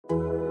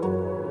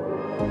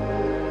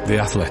The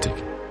Athletic.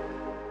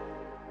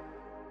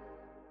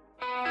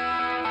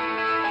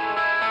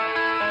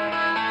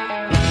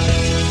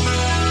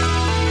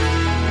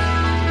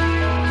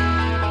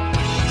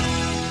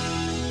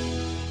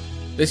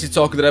 This is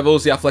Talk of the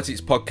Devils, the Athletics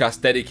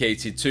podcast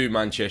dedicated to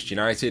Manchester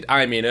United.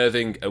 I'm Ian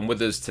Irving, and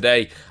with us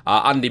today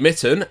are Andy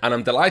Mitten, and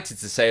I'm delighted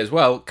to say as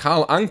well,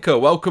 Carl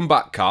Anka. Welcome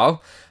back,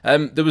 Carl.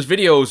 There was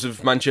videos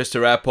of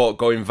Manchester Airport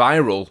going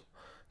viral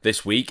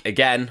this week,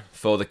 again,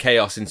 for the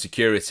chaos and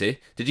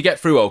security. Did you get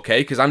through okay?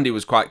 Because Andy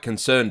was quite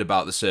concerned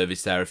about the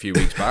service there a few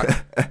weeks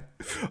back.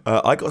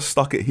 I got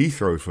stuck at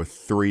Heathrow for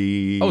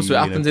 3. Oh, so it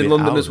happens in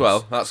London hours. as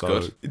well. That's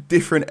good.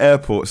 Different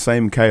airport,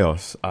 same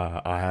chaos.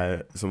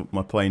 So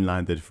my plane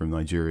landed from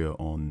Nigeria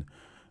on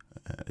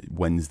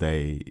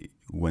Wednesday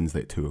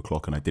at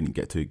 2:00, and I didn't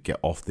get to get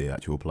off the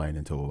actual plane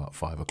until about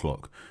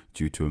 5:00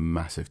 due to a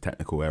massive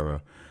technical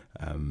error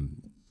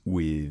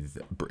with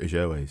British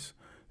Airways.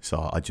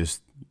 So I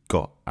just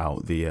got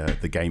out the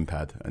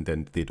gamepad and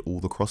then did all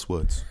the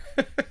crosswords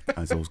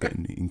as I was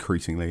getting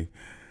increasingly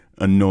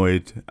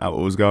annoyed at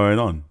what was going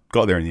on.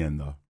 Got there in the end,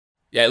 though.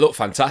 Yeah, it looked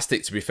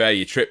fantastic, to be fair,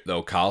 your trip,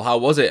 though, Carl. How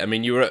was it? I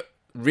mean, you were at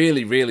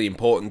really, really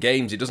important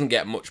games. It doesn't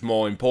get much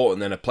more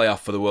important than a playoff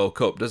for the World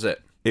Cup, does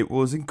it? It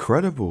was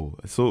incredible.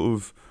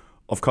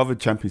 I've covered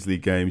Champions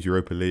League games,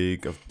 Europa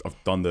League.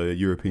 I've done the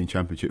European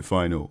Championship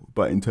final.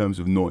 But in terms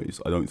of noise,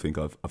 I don't think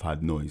I've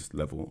had noise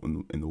level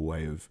in the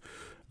way of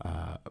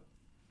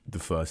the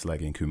first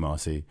leg in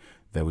Kumasi.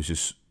 There was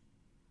just...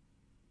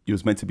 It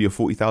was meant to be a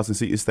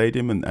 40,000-seater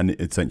stadium, and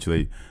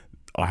essentially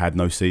I had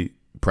no seat,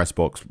 press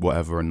box,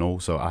 whatever and all.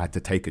 So I had to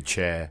take a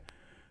chair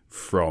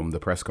from the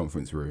press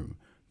conference room,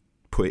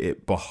 put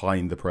it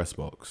behind the press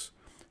box,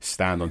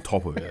 stand on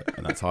top of it,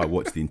 and that's how I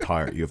watched the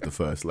entirety of the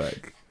first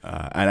leg.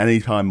 And any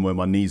time when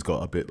my knees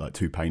got a bit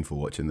too painful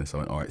watching this, I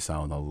went, all right,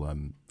 sound,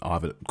 I'll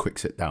have a quick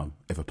sit down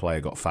if a player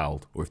got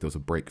fouled or if there was a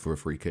break for a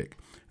free kick.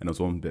 And there was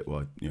one bit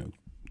where I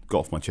got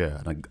off my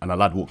chair, and a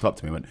lad walked up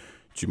to me and went,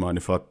 do you mind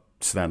if I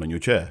stand on your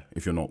chair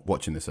if you're not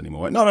watching this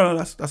anymore? I went, no,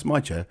 that's my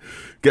chair.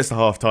 Gets to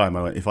half time,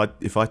 I went,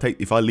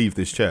 if I leave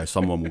this chair,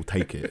 someone will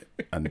take it,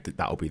 and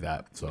that'll be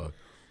that. So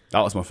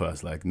that was my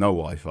first leg. No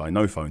Wi-Fi,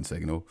 no phone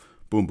signal.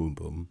 Boom, boom,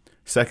 boom.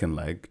 Second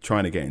leg,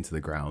 trying to get into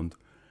the ground.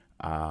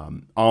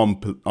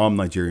 Armed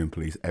Nigerian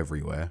police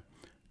everywhere.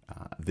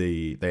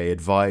 They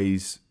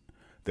advise.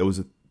 There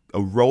was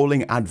a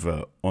rolling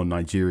advert on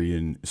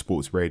Nigerian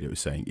sports radio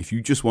saying, if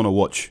you just want to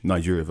watch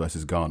Nigeria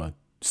versus Ghana,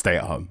 stay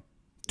at home.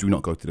 Do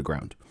not go to the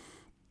ground.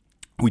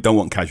 We don't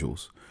want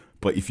casuals.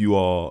 But if you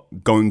are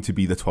going to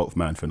be the 12th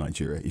man for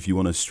Nigeria, if you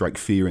want to strike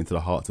fear into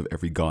the hearts of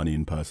every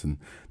Ghanaian person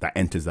that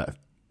enters that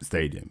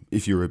stadium,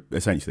 if you're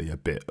essentially a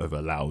bit of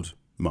a loud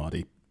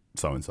Mardi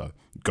so-and-so,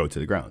 go to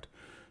the ground.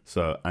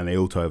 So, and they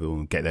all told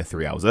them, get there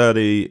 3 hours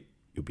early,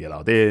 you'll be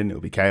allowed in,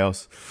 it'll be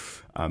chaos.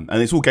 And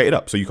it's all gated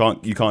up, so you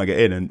can't get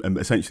in. And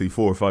essentially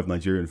 4 or 5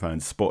 Nigerian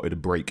fans spotted a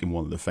break in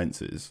one of the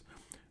fences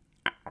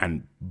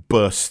and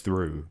burst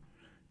through,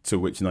 to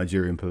which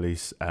Nigerian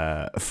police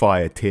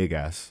fired tear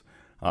gas.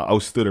 I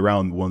was stood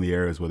around one of the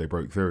areas where they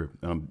broke through,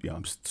 and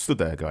I'm stood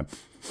there going,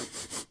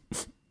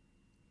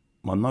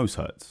 my nose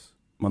hurts.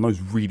 My nose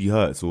really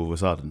hurts all of a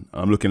sudden.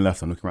 I'm looking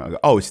left, I'm looking right. I go,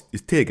 oh, it's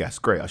tear gas.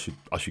 Great,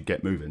 I should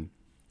get moving.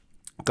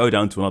 Go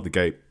down to another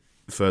gate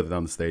further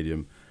down the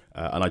stadium,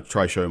 and I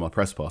try showing my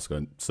press pass,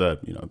 going, sir,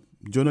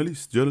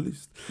 journalist.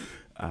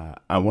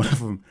 And one of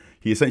them,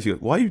 he essentially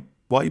goes, why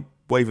are you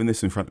waving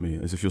this in front of me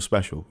as if you're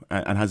special?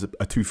 And has a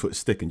 2-foot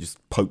stick and just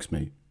pokes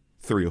me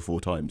 3 or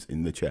 4 times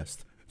in the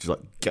chest. Just like,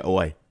 get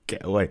away.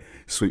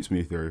 Sweeps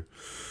me through.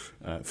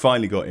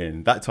 Finally got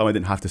in. That time I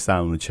didn't have to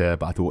stand on the chair,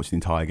 but I had to watch the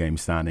entire game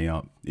standing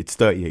up. It's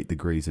 38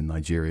 degrees in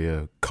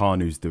Nigeria.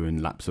 Kanu's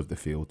doing laps of the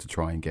field to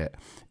try and get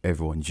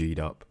everyone G'd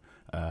up.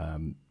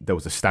 There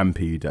was a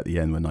stampede at the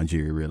end when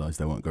Nigeria realised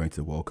they weren't going to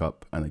the World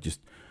Cup, and they just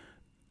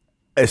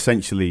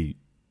essentially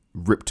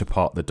ripped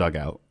apart the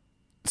dugout.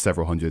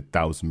 Several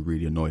 100,000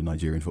 really annoyed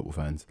Nigerian football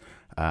fans.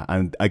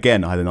 And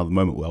again, I had another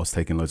moment where I was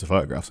taking loads of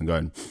photographs and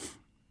going,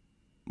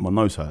 my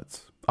nose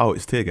hurts. Oh,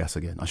 it's tear gas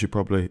again. I should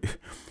probably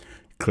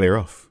clear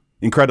off.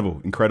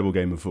 Incredible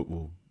game of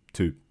football,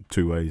 two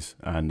ways.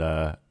 And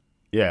I'm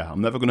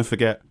never going to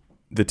forget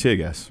the tear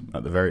gas,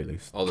 at the very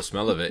least. Oh, the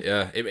smell of it,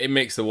 yeah. It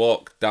makes the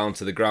walk down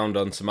to the ground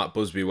onto Matt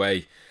Busby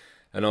Way,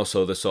 and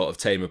also the sort of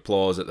tame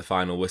applause at the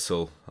final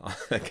whistle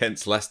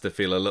against Leicester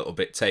feel a little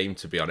bit tame,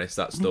 to be honest,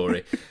 that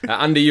story.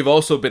 Andy, you've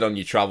also been on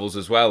your travels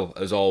as well,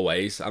 as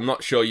always. I'm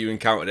not sure you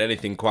encountered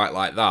anything quite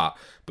like that,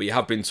 but you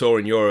have been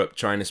touring Europe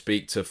trying to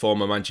speak to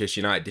former Manchester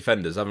United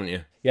defenders, haven't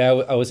you? Yeah,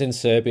 I was in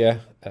Serbia.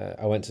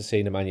 I went to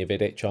see Nemanja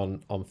Vidic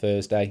on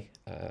Thursday.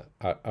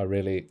 I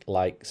really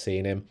like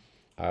seeing him.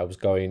 I was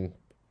going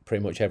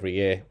pretty much every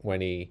year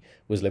when he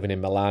was living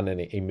in Milan,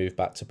 and he moved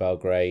back to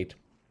Belgrade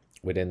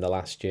within the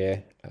last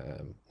year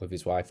with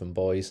his wife and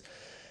boys,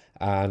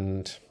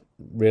 and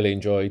really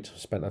enjoyed.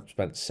 I've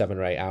spent 7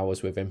 or 8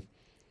 hours with him,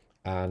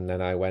 and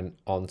then I went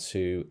on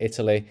to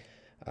Italy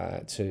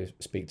to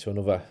speak to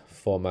another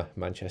former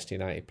Manchester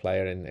United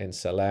player in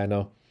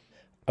Salerno.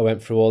 I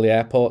went through all the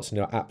airports and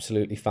they're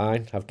absolutely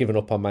fine. I've given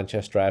up on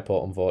Manchester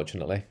Airport,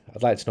 unfortunately.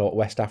 I'd like to know what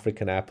West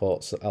African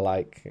airports are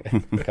like,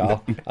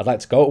 Carl. I'd like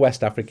to go to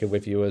West Africa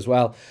with you as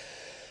well.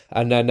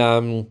 And then,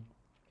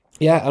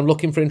 I'm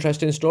looking for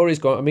interesting stories,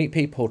 going to meet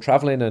people,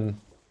 travelling. And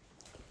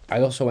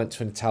I also went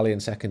to an Italian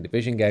second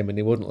division game and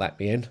they wouldn't let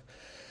me in.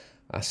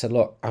 I said,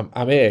 look,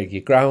 I'm here.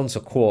 Your ground's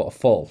a quarter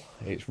full.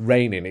 It's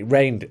raining. It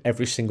rained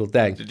every single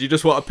day. Did you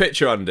just want a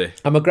picture, Andy?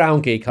 I'm a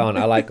ground geek, aren't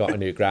I? I like got a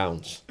new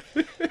grounds.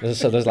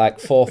 So there's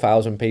like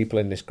 4,000 people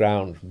in this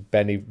ground,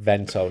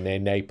 Benevento near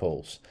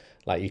Naples.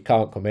 Like, you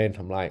can't come in.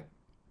 I'm like,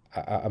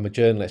 I'm a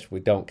journalist. We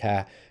don't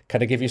care.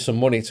 Can I give you some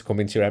money to come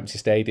into your empty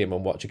stadium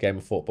and watch a game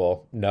of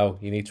football? No,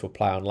 you need to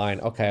apply online.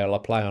 Okay, I'll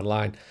apply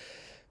online.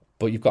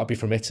 But you've got to be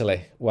from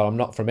Italy. Well, I'm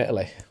not from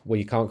Italy. Well,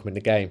 you can't come in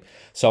the game.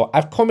 So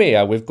I've come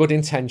here with good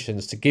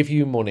intentions to give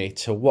you money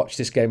to watch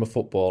this game of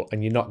football,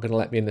 and you're not going to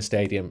let me in the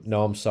stadium.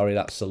 No, I'm sorry,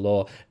 that's the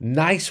law.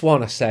 Nice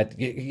one, I said.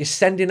 You're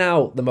sending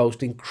out the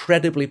most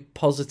incredibly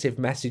positive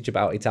message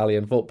about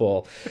Italian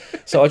football.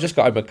 So I just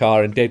got in my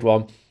car and did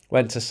one.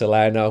 Went to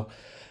Salerno,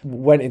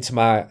 went into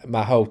my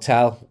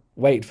hotel,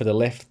 waited for the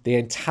lift. The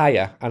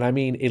entire, and I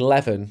mean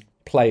 11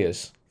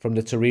 players from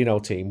the Torino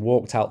team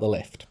walked out the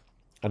lift.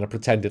 And I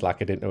pretended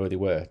like I didn't know who they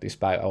were,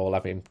 despite all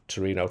having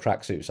Torino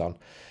tracksuits on.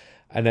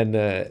 And then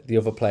the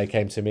other player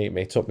came to meet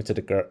me, took me to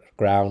the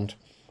ground.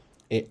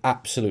 It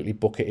absolutely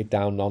bucketed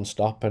down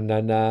non-stop. And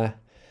then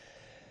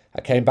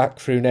I came back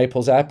through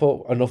Naples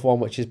Airport, another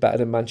one which is better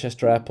than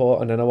Manchester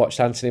Airport. And then I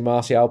watched Anthony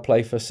Martial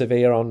play for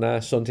Sevilla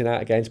on Sunday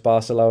night against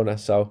Barcelona.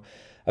 So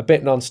a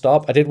bit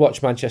non-stop. I did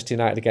watch Manchester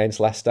United against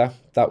Leicester.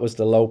 That was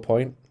the low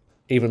point.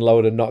 Even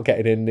lower than not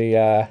getting in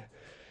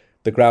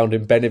the ground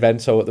in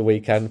Benevento at the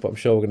weekend, but I'm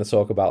sure we're going to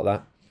talk about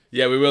that.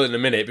 Yeah, we will in a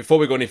minute. Before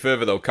we go any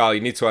further, though, Carl,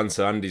 you need to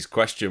answer Andy's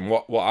question.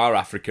 What are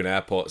African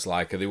airports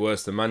like? Are they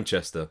worse than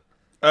Manchester?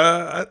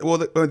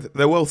 Well,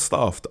 they're well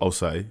staffed, I'll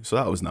say. So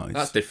that was nice.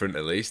 That's different,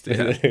 at least.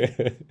 Yeah.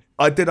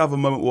 I did have a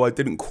moment where I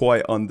didn't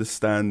quite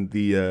understand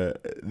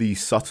the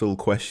subtle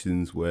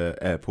questions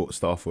where airport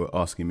staff were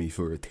asking me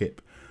for a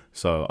tip.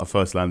 So I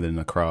first landed in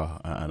Accra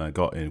and I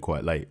got in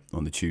quite late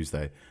on the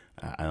Tuesday.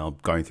 And I'm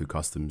going through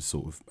customs,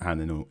 sort of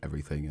handing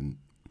everything. And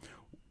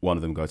one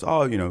of them goes,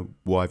 oh,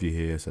 why have you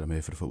here? I said, I'm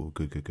here for the football.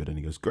 Good. And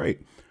he goes,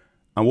 great.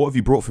 And what have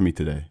you brought for me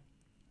today?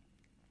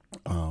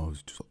 I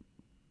was just like,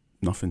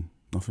 nothing,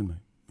 mate.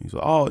 He's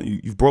like, oh,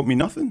 you've brought me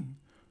nothing?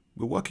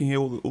 We're working here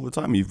all the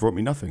time. And you've brought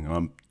me nothing. And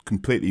I'm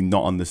completely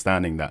not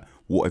understanding that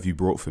what have you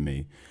brought for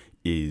me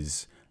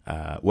is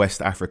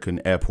West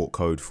African airport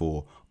code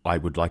for I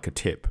would like a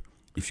tip.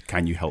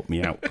 Can you help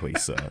me out,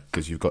 please, sir?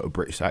 Because you've got a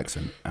British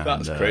accent. And,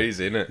 that's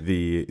crazy, isn't it?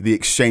 The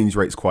exchange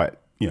rate's quite,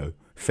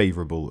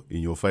 favourable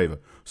in your favour.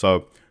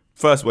 So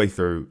first way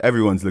through,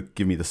 everyone's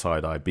giving me the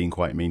side eye, being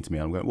quite mean to me.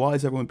 I'm going, why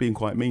is everyone being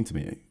quite mean to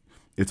me?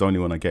 It's only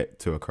when I get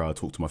to a crowd,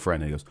 talk to my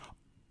friend, and he goes,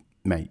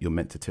 mate, you're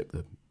meant to tip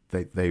them.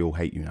 They all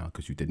hate you now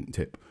because you didn't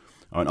tip.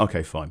 I went,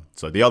 okay, fine.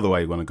 So the other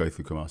way, when I go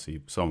through Kumasi,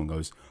 someone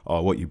goes,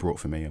 oh, what you brought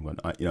for me? I'm going,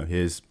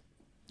 here's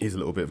a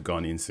little bit of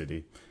Ghanaian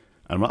city.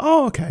 And I'm like,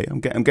 oh, okay, I'm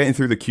getting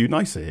through the queue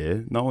nicer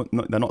here. No,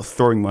 they're not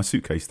throwing my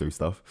suitcase through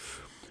stuff.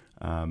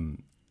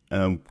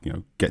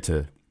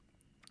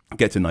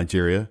 Get to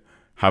Nigeria,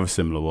 have a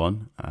similar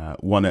one.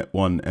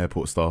 One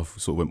airport staff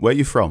sort of went, where are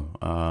you from?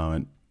 I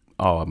went,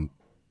 oh, I'm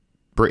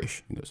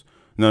British. He goes,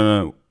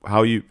 no,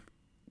 how are you?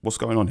 What's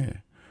going on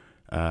here?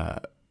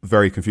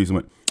 Very confused. I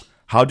went,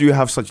 how do you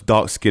have such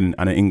dark skin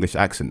and an English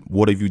accent?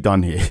 What have you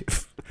done here?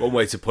 One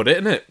way to put it,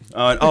 isn't it?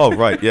 I went, oh,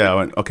 right, yeah. I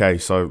went, okay,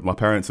 so my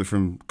parents are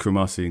from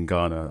Kumasi in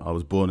Ghana. I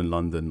was born in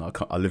London.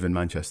 I live in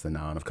Manchester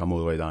now, and I've come all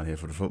the way down here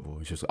for the football.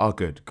 And she was like, oh,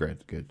 good.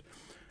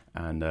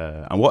 And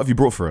what have you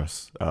brought for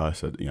us? I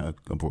said, I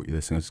brought you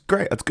this. And I was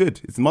great, that's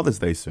good. It's Mother's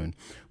Day soon.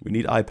 We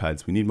need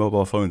iPads. We need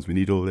mobile phones. We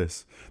need all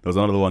this. There was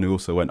another one who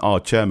also went, oh,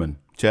 chairman,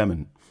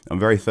 I'm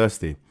very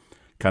thirsty.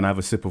 Can I have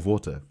a sip of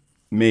water?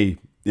 Me,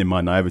 in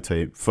my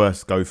naivete,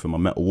 first go for my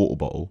metal water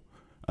bottle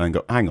and then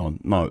go, hang on,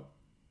 no.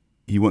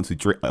 He wants a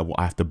drink. I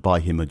have to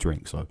buy him a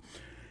drink, so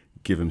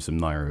give him some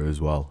naira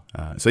as well.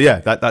 So yeah,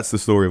 that's the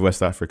story of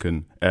West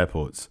African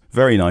airports.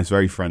 Very nice,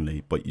 very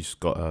friendly, but you just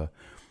got to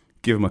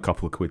give them a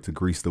couple of quid to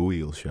grease the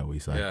wheels, shall we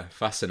say? Yeah,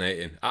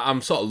 fascinating.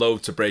 I'm sort of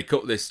loath to break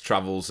up this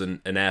travels and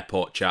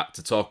airport chat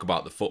to talk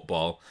about the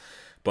football,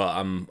 but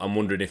I'm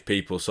wondering if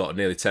people sort of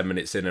nearly 10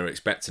 minutes in are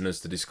expecting us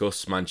to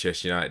discuss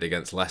Manchester United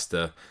against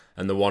Leicester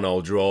and the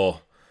 1-1 draw.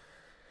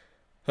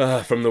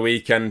 From the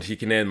weekend. You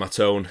can hear my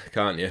tone,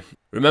 can't you?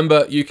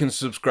 Remember, you can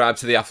subscribe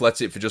to The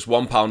Athletic for just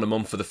 £1 a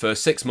month for the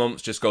first 6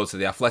 months. Just go to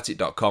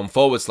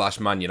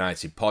theathletic.com/Man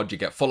United pod. You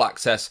get full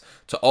access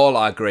to all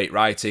our great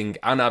writing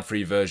and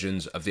ad-free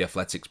versions of The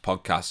Athletic's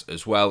podcast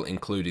as well,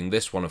 including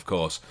this one, of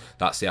course.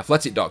 That's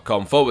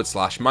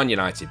theathletic.com/Man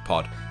United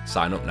pod.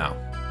 Sign up now.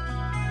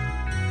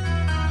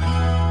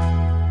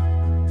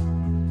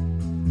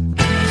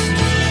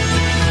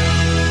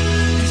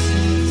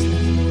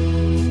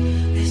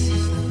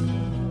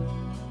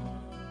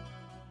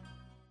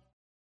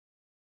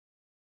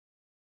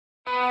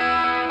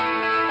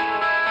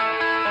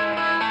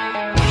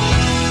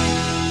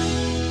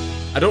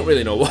 don't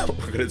really know what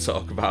we're going to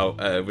talk about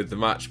with the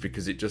match,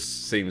 because it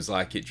just seems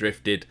like it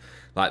drifted,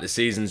 like the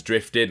season's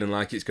drifted, and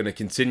like it's going to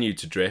continue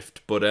to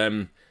drift. But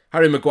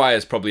Harry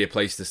Maguire's probably a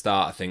place to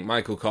start, I think.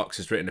 Michael Cox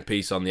has written a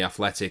piece on The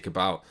Athletic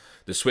about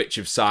the switch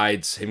of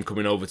sides, him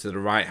coming over to the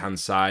right-hand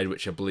side,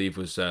 which I believe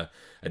was a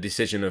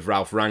decision of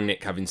Ralph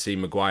Rangnick, having seen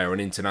Maguire on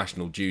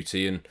international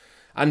duty. And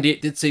Andy,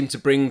 it did seem to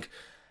bring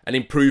an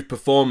improved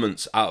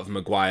performance out of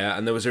Maguire,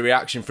 and there was a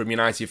reaction from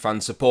United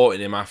fans supporting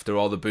him after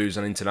all the boos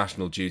on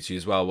international duty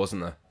as well,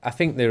 wasn't there? I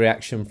think the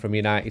reaction from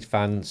United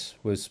fans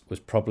was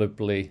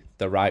probably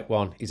the right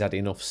one. He's had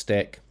enough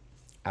stick,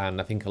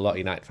 and I think a lot of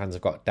United fans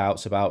have got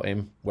doubts about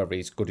him, whether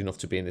he's good enough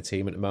to be in the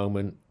team at the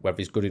moment, whether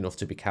he's good enough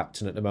to be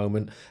captain at the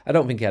moment. I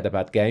don't think he had a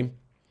bad game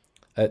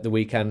at the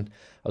weekend.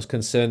 I was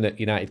concerned that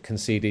United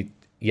conceded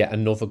yet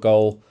another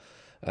goal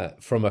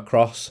from a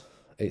cross.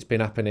 It's been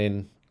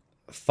happening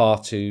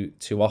far too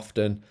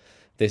often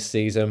this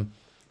season.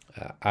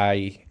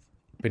 I've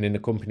been in the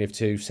company of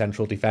two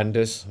central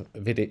defenders.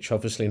 Vidic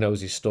obviously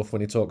knows his stuff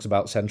when he talks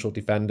about central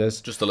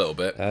defenders. Just a little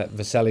bit.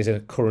 Vaseli's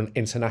a current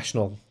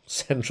international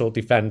central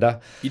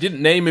defender. You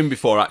didn't name him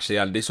before, actually,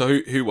 Andy, so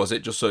who was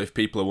it, just so if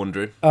people are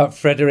wondering?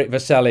 Frederic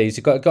Vaseli. He's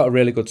got a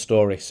really good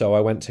story, so I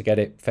went to get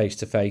it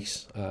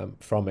face-to-face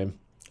from him.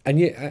 And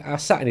I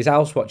sat in his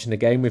house watching the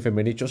game with him,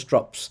 and he just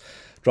drops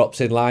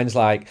in lines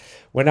like,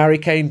 when Harry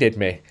Kane did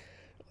me,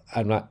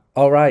 I'm like,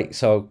 all right,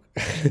 so...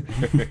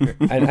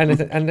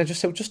 and I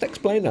just said, just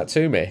explain that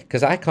to me,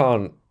 because I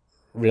can't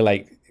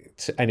relate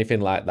to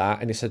anything like that.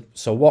 And he said,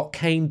 so what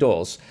Kane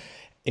does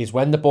is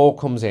when the ball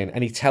comes in,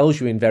 and he tells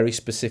you in very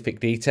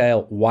specific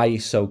detail why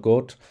he's so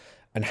good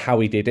and how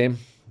he did him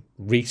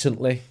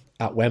recently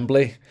at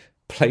Wembley,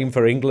 playing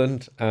for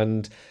England.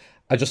 And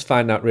I just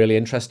find that really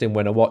interesting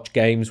when I watch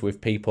games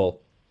with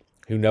people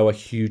who know a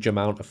huge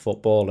amount of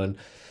football. And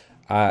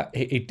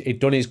he'd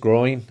done his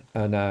groin,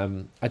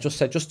 and I just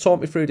said, just talk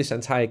me through this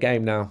entire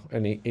game now.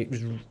 And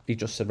he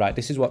just said, right,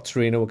 this is what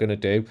Torino are going to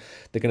do.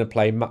 They're going to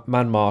play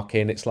man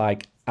marking. It's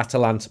like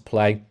Atalanta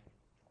play,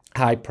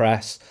 high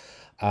press.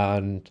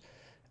 And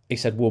he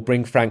said, we'll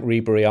bring Frank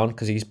Ribery on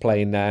because he's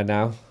playing there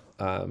now.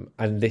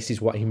 And this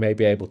is what he may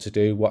be able to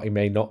do, what he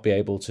may not be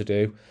able to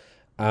do.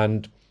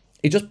 And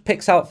he just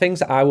picks out things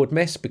that I would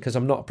miss because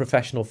I'm not a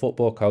professional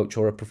football coach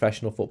or a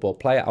professional football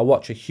player. I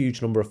watch a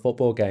huge number of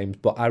football games,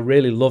 but I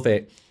really love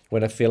it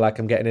when I feel like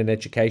I'm getting an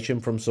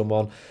education from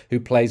someone who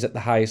plays at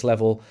the highest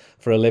level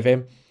for a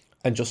living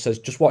and just says,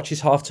 just watch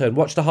his half turn,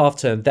 watch the half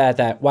turn,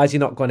 there. Why has he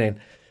not gone in?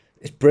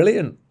 It's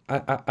brilliant.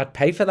 I'd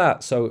pay for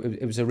that. So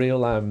it was a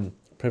real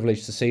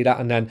privilege to see that.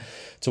 And then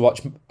to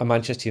watch a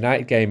Manchester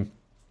United game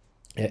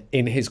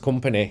in his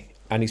company,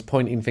 and he's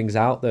pointing things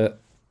out that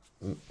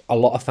a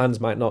lot of fans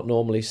might not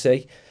normally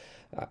see.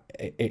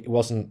 It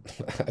wasn't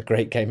a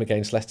great game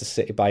against Leicester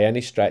City by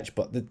any stretch,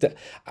 but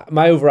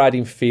my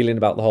overriding feeling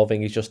about the whole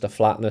thing is just the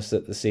flatness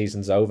that the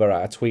season's over.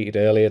 I tweeted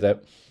earlier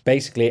that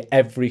basically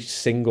every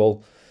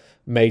single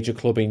major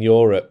club in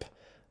Europe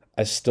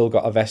has still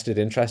got a vested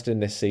interest in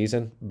this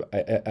season,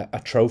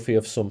 a trophy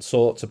of some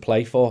sort to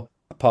play for,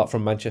 apart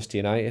from Manchester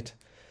United.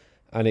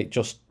 And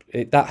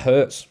that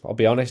hurts. I'll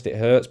be honest, it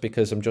hurts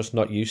because I'm just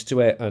not used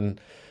to it,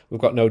 and we've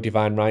got no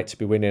divine right to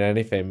be winning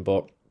anything,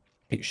 but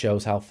it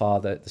shows how far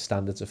the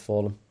standards have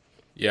fallen.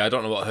 Yeah, I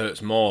don't know what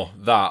hurts more,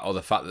 that or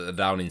the fact that they're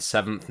down in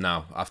 7th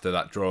now after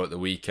that draw at the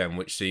weekend,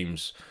 which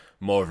seems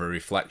more of a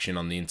reflection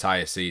on the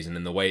entire season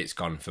and the way it's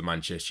gone for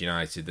Manchester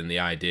United than the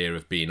idea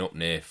of being up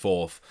near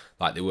 4th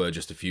like they were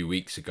just a few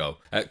weeks ago.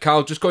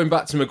 Carl, just going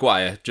back to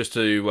Maguire, just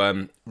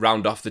to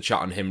round off the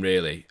chat on him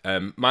really.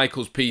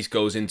 Michael's piece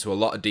goes into a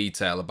lot of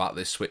detail about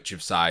this switch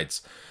of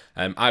sides.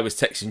 I was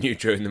texting you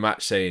during the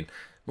match saying,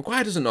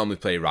 Maguire doesn't normally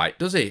play right,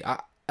 does he?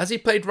 Has he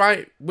played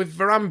right with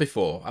Varane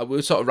before? We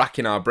were sort of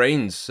racking our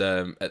brains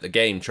at the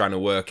game trying to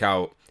work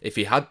out if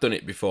he had done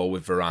it before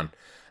with Varane.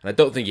 And I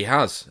don't think he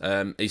has.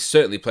 He's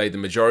certainly played the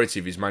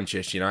majority of his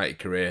Manchester United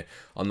career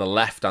on the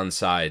left-hand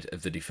side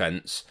of the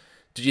defence.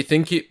 Did you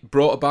think it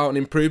brought about an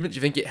improvement? Do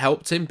you think it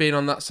helped him being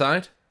on that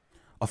side?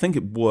 I think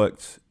it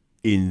worked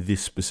in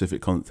this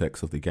specific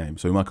context of the game.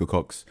 So Michael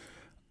Cox,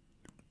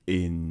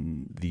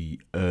 in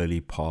the early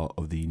part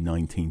of the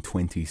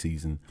 1920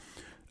 season,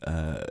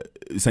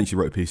 essentially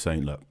wrote a piece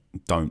saying, look,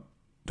 don't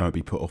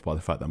be put off by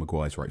the fact that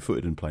Maguire's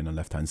right-footed and playing on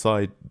left-hand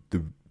side.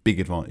 The big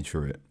advantage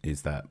for it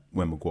is that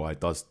when Maguire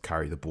does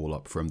carry the ball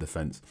up from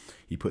defence,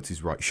 he puts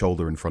his right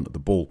shoulder in front of the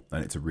ball,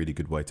 and it's a really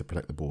good way to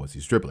protect the ball as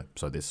he's dribbling.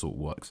 So this sort of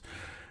works.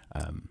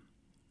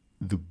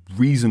 The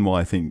reason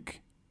why I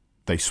think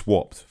they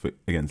swapped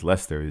against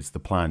Leicester is the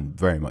plan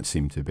very much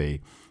seemed to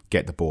be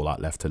get the ball out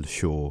left to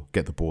Shaw,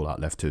 get the ball out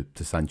left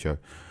to Sancho,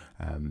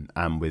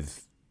 and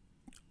with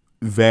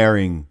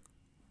varying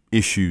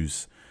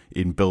issues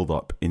in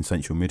build-up in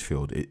central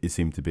midfield, it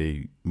seemed to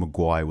be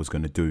Maguire was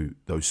going to do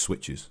those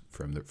switches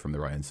from the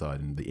right-hand side,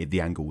 and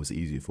the angle was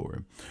easier for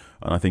him.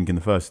 And I think in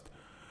the first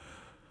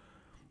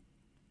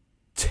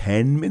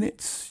 10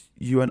 minutes,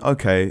 you went,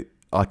 okay,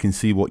 I can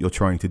see what you're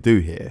trying to do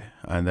here.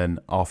 And then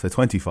after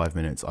 25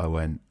 minutes, I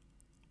went,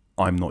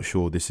 I'm not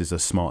sure this is a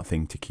smart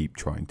thing to keep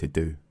trying to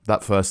do.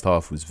 That first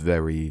half was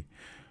very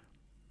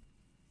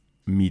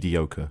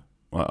mediocre.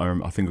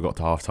 I think I got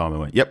to half time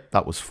and went, yep,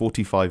 that was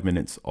 45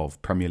 minutes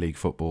of Premier League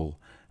football,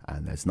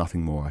 and there's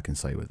nothing more I can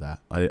say with that.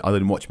 I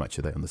didn't watch Match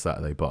of the Day on the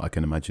Saturday, but I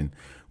can imagine.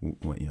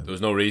 There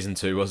was no reason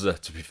to, was there,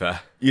 to be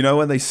fair?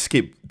 When they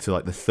skipped to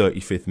like the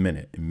 35th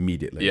minute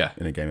immediately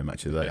in a game of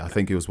Match of the Day, I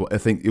think it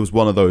was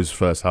one of those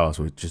first halves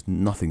where just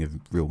nothing of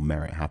real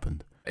merit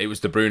happened. It was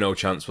the Bruno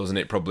chance, wasn't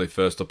it? Probably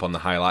first up on the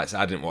highlights.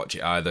 I didn't watch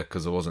it either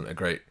because there wasn't a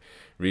great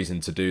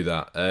reason to do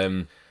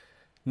that.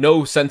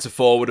 No centre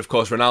forward, of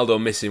course. Ronaldo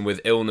missing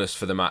with illness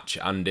for the match,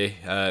 Andy.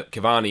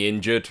 Cavani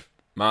injured.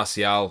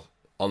 Martial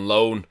on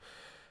loan.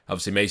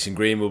 Obviously, Mason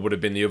Greenwood would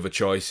have been the other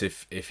choice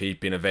if he'd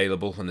been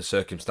available, and the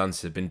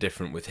circumstances had been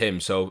different with him.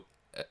 So,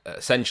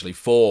 essentially,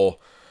 4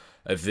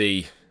 of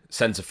the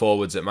centre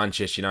forwards at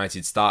Manchester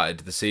United started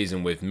the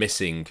season with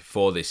missing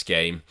for this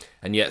game,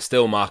 and yet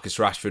still Marcus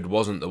Rashford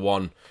wasn't the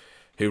one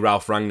who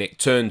Ralf Rangnick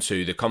turned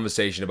to. The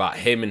conversation about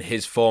him and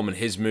his form and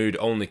his mood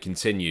only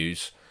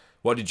continues.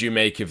 What did you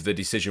make of the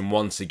decision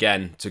once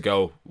again to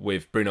go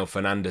with Bruno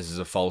Fernandes as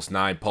a false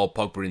 9, Paul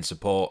Pogba in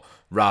support,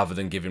 rather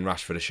than giving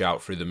Rashford a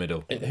shout through the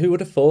middle? Who would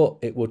have thought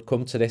it would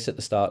come to this at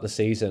the start of the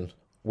season,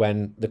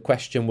 when the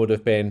question would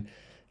have been,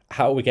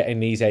 how are we getting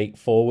these 8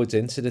 forwards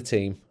into the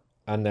team?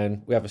 And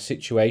then we have a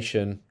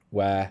situation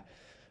where,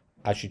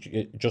 as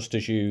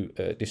you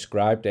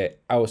described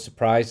it, I was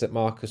surprised that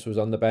Marcus was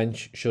on the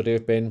bench. Should he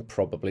have been?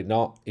 Probably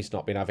not. He's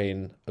not been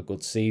having a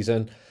good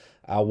season.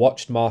 I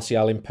watched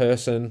Martial in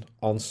person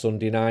on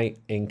Sunday night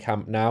in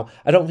Camp Nou.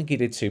 I don't think he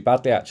did too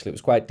badly, actually. It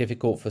was quite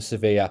difficult for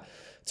Sevilla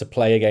to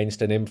play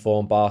against an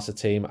informed Barca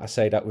team. I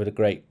say that with a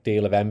great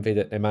deal of envy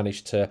that they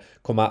managed to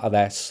come out of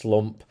their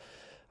slump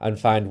and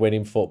find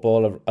winning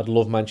football. I'd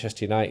love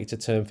Manchester United to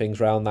turn things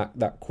around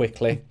that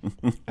quickly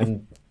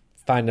and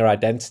find their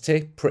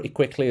identity pretty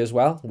quickly as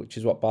well, which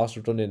is what Barca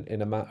have done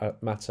in a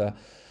matter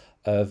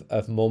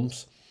of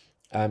months.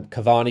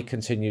 Cavani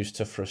continues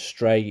to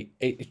frustrate.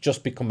 It's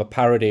just become a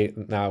parody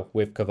now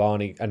with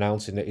Cavani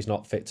announcing that he's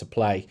not fit to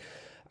play,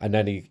 and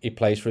then he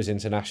plays for his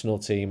international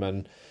team.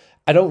 And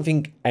I don't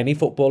think any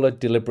footballer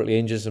deliberately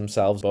injures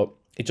themselves, but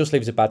it just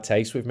leaves a bad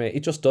taste with me.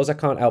 It just does. I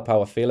can't help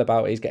how I feel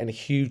about it. He's getting a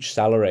huge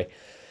salary.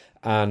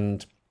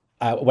 And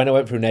when I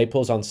went through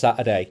Naples on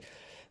Saturday,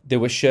 there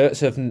were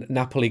shirts of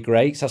Napoli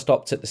greats. I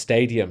stopped at the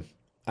stadium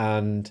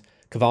and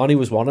Cavani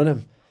was one of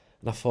them.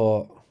 And I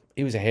thought,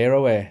 he was a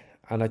hero here.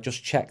 And I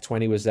just checked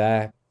when he was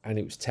there, and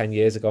it was 10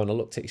 years ago, and I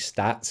looked at his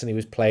stats, and he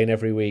was playing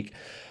every week.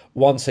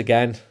 Once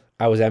again,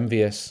 I was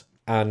envious.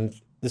 And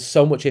there's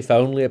so much if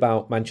only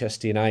about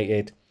Manchester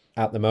United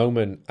at the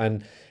moment.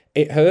 And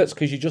it hurts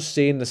because you're just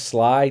seeing the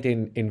slide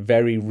in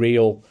very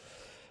real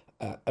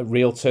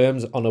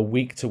terms on a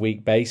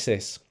week-to-week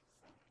basis.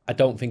 I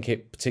don't think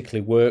it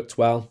particularly worked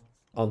well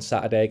on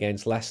Saturday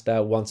against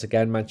Leicester. Once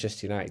again,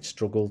 Manchester United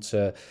struggled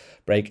to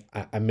break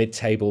a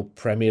mid-table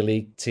Premier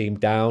League team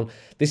down.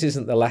 This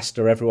isn't the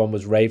Leicester everyone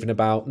was raving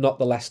about, not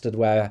the Leicester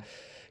where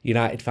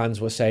United fans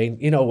were saying,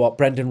 you know what,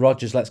 Brendan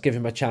Rodgers, let's give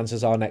him a chance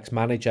as our next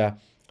manager.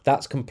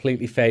 That's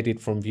completely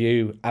faded from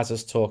view, as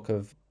has talk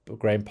of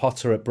Graham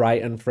Potter at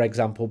Brighton, for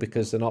example,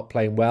 because they're not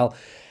playing well.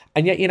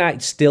 And yet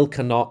United still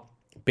cannot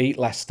beat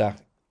Leicester.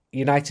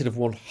 United have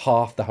won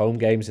half the home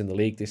games in the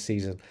league this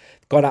season.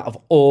 Gone out of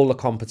all the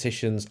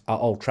competitions at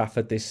Old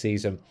Trafford this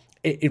season.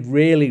 It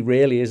really,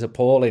 really is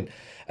appalling.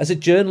 As a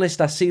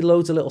journalist, I see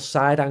loads of little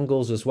side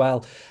angles as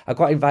well. I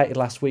got invited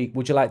last week.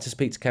 Would you like to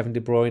speak to Kevin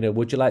De Bruyne?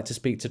 Would you like to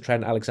speak to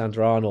Trent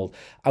Alexander-Arnold?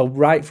 I'll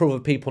write for other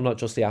people, not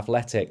just The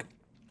Athletic.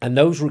 And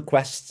those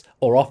requests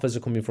or offers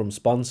are coming from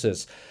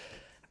sponsors.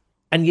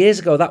 And years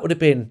ago, that would have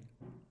been,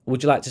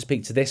 would you like to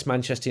speak to this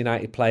Manchester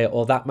United player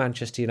or that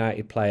Manchester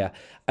United player?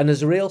 And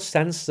there's a real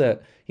sense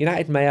that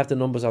United may have the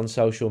numbers on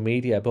social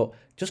media, but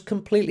just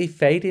completely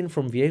fading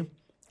from view.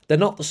 They're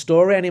not the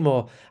story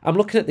anymore. I'm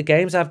looking at the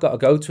games I've got to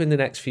go to in the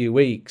next few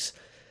weeks,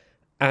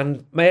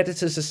 and my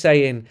editors are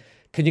saying,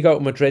 can you go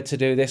to Madrid to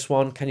do this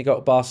one? Can you go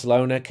to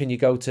Barcelona? Can you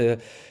go to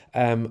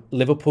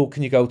Liverpool?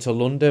 Can you go to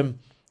London?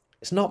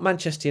 It's not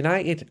Manchester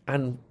United.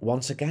 And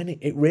once again,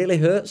 it really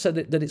hurts that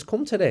it's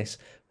come to this.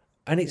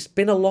 And it's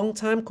been a long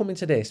time coming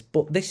to this,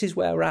 but this is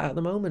where we're at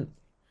the moment.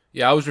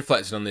 Yeah, I was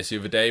reflecting on this the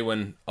other day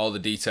when all the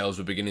details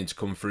were beginning to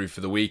come through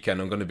for the weekend.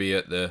 I'm going to be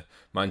at the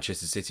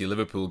Manchester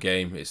City-Liverpool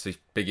game. It's the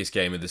biggest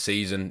game of the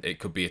season. It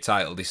could be a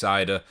title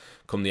decider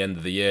come the end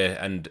of the year,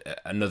 and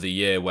another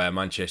year where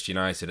Manchester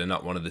United are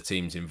not one of the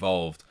teams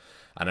involved.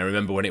 And I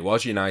remember when it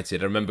was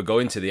United, I remember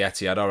going to the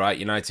Etihad. All right,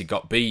 United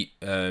got beat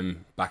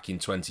back in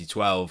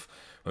 2012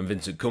 when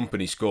Vincent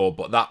Kompany scored,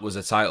 but that was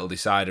a title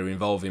decider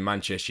involving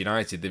Manchester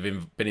United.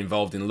 They've been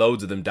involved in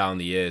loads of them down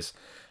the years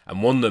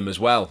and won them as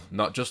well,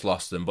 not just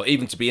lost them. But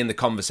even to be in the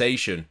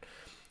conversation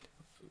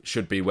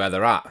should be where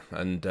they're at.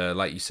 And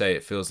like you say,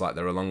 it feels like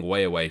they're a long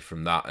way away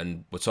from that.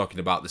 And we're talking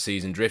about the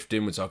season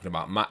drifting. We're talking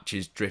about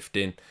matches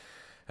drifting.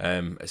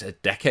 It's a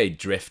decade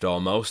drift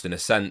almost, in a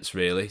sense,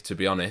 really, to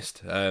be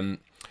honest.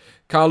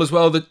 Carl, as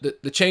well,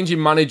 the change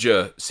in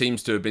manager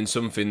seems to have been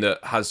something that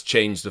has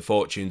changed the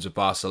fortunes of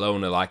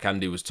Barcelona, like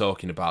Andy was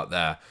talking about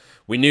there.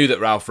 We knew that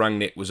Ralf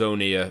Rangnick was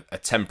only a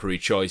temporary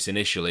choice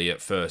initially,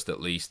 at first at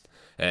least,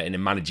 in a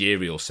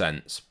managerial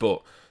sense.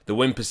 But the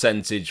win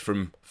percentage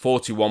from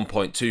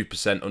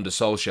 41.2% under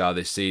Solskjaer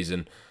this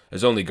season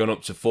has only gone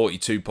up to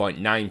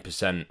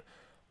 42.9%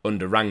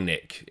 under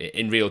Rangnick.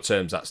 In real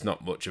terms, that's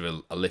not much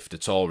of a lift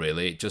at all,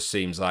 really. It just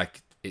seems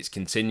like it's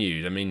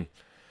continued. I mean,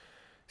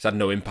 it's had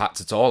no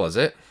impact at all, has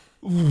it?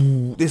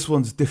 Ooh, this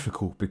one's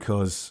difficult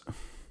because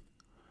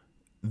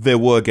there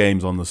were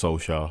games on the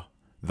Solskjaer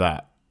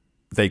that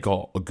they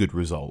got a good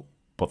result,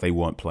 but they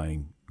weren't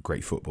playing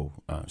great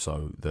football.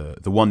 So the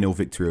 1-0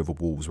 victory over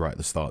Wolves right at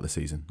the start of the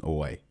season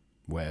away,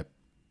 where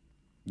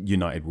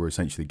United were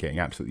essentially getting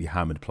absolutely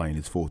hammered playing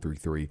his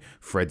 4-3-3.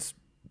 Fred's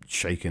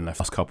shaking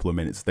last couple of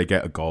minutes. They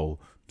get a goal,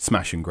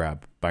 smash and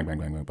grab, bang, bang,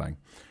 bang, bang, bang.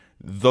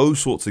 Those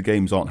sorts of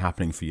games aren't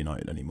happening for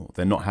United anymore.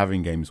 They're not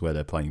having games where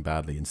they're playing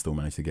badly and still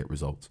manage to get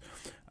results.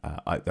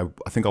 I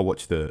think I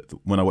watched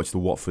when I watched the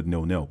Watford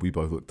 0-0, we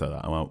both looked at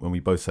that and we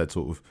both said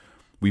sort of,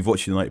 we've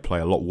watched United play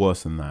a lot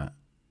worse than that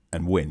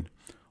and win.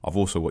 I've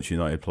also watched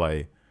United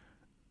play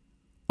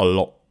a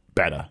lot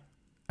better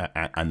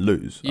and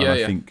lose. Yeah,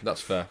 and I think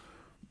that's fair.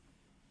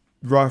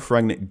 Ralf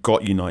Rangnick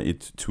got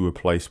United to a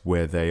place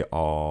where they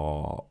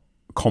are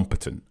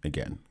competent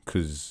again,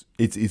 because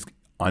it's.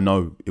 I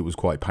know it was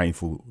quite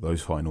painful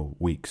those final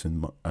weeks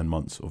and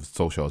months of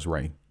Solskjaer's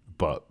reign,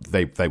 but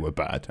they were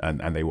bad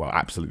and they were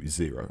absolutely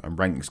zero. And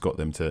Rangnick's got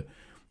them to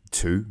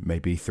 2,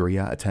 maybe 3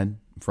 out of 10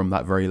 from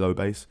that very low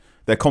base.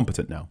 They're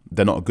competent now.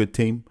 They're not a good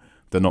team.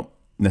 They're not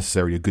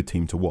necessarily a good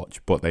team to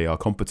watch, but they are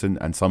competent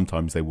and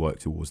sometimes they work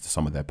towards the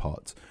sum of their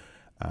parts.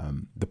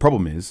 The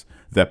problem is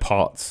their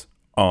parts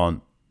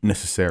aren't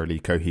necessarily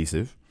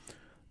cohesive.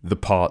 The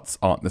parts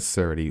aren't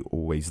necessarily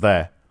always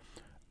there.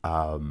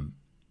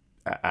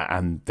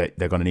 And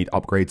they're going to need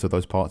upgrades of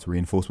those parts,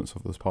 reinforcements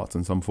of those parts,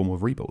 and some form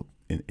of rebuild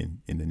in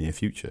the near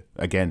future.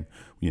 Again,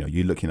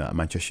 you're looking at a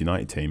Manchester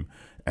United team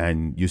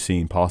and you're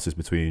seeing passes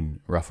between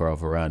Rafael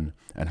Varane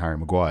and Harry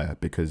Maguire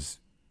because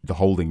the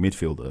holding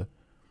midfielder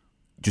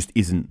just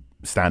isn't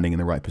standing in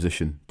the right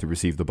position to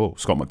receive the ball.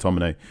 Scott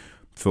McTominay,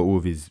 for all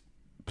of his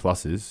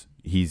pluses,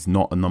 he's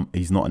not a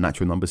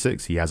natural number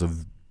 6. He has a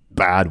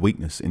bad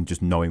weakness in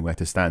just knowing where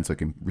to stand so he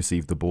can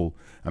receive the ball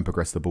and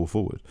progress the ball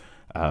forward.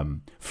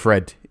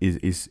 Fred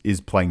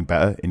is playing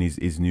better in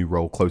his new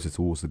role closer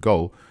towards the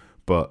goal,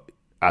 but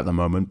at the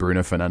moment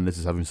Bruno Fernandes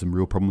is having some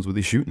real problems with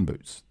his shooting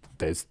boots.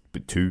 There's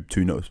two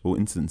noticeable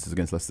instances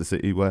against Leicester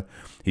City where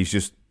he's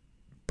just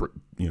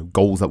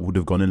goals that would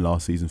have gone in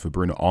last season for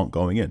Bruno aren't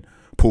going in.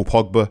 Paul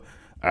Pogba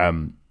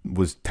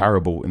was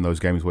terrible in those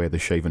games where he had the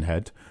shaven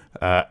head,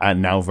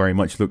 and now very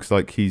much looks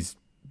like he's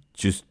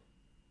just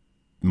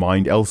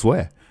mind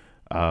elsewhere,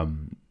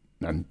 and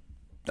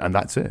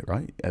that's it,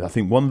 right? And I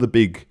think one of the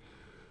big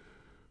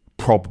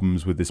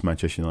problems with this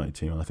Manchester United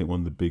team, and I think one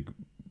of the big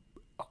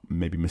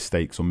maybe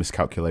mistakes or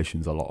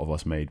miscalculations a lot of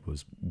us made,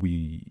 was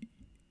we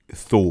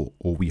thought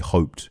or we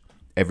hoped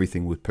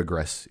everything would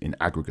progress in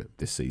aggregate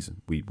this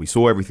season. We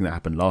saw everything that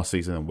happened last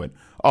season and went,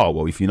 oh,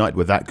 well, if United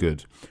were that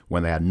good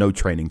when they had no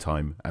training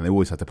time and they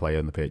always had to play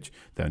on the pitch,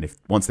 then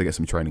once they get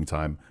some training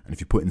time and if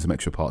you put in some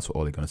extra parts for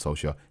Ole Gunnar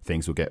Solskjaer,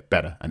 things will get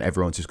better and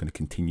everyone's just going to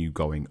continue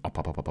going up,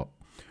 up, up, up, up.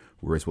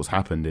 Whereas what's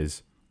happened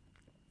is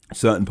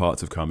certain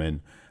parts have come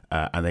in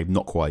and they've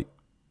not quite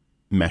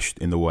meshed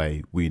in the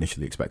way we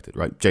initially expected,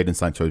 right? Jadon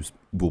Sancho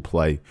will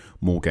play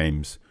more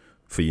games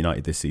for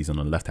United this season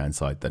on the left-hand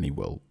side than he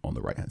will on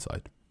the right-hand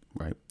side.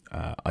 Right,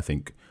 I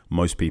think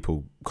most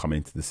people coming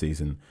into the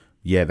season,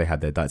 they had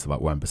their doubts about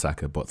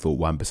Wan-Bissaka, but thought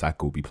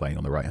Wan-Bissaka would be playing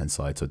on the right hand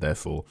side, so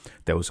therefore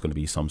there was going to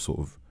be some sort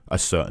of a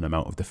certain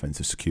amount of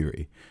defensive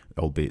security,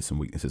 albeit some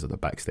weaknesses at the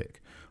back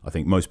stick. I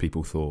think most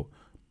people thought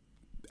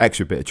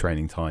extra bit of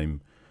training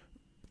time,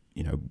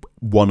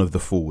 one of the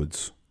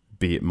forwards,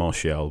 be it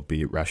Martial,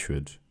 be it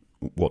Rashford,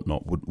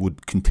 whatnot,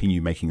 would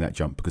continue making that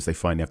jump because they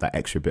finally have that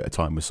extra bit of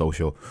time with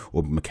Solskjaer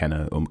or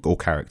McKenna or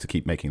Carrick to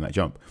keep making that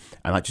jump,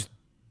 and that just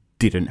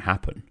didn't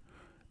happen.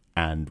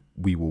 And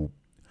we will,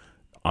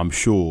 I'm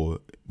sure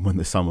when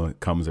the summer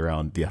comes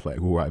around, the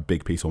Athletic will write a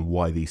big piece on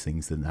why these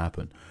things didn't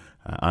happen.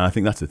 And I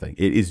think that's the thing.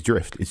 It is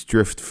drift. It's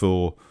drift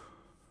for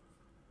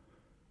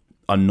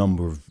a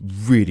number of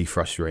really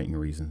frustrating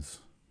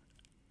reasons.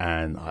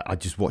 And I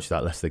just watched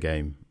that Leicester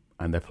game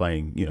and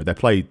Rangnick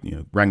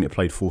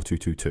played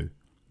 4-2-2-2,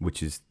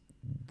 which is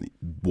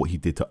what he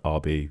did to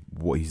RB,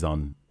 what he's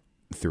done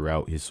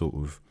throughout his sort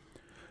of,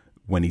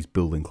 when he's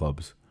building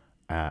clubs.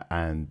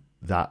 And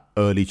that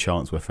early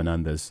chance where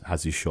Fernandes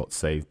has his shot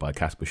saved by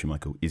Kasper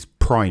Schmeichel is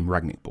prime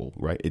Rangnick ball,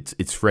 right?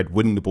 It's Fred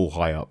winning the ball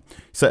high up,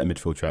 set a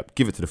midfield trap,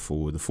 give it to the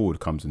forward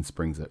comes and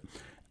springs it,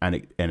 and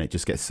it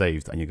just gets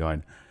saved. And you're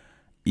going,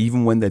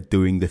 even when they're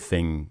doing the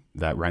thing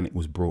that Rangnick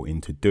was brought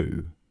in to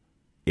do,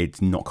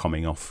 it's not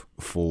coming off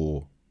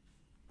for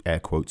air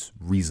quotes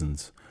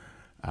reasons,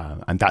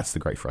 and that's the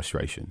great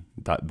frustration.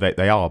 That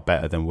they are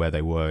better than where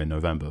they were in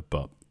November,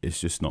 but it's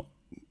just not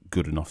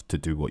good enough to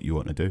do what you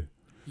want to do.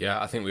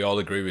 Yeah, I think we all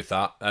agree with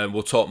that.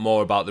 We'll talk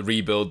more about the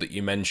rebuild that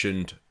you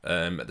mentioned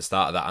at the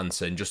start of that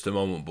answer in just a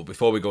moment. But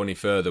before we go any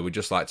further, we'd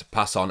just like to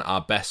pass on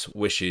our best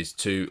wishes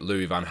to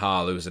Louis van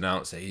Gaal, who has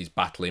announced that he's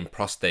battling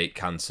prostate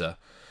cancer.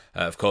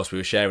 Of course, we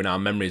were sharing our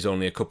memories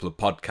only a couple of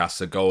podcasts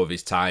ago of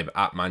his time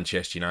at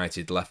Manchester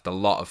United. Left a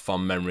lot of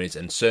fond memories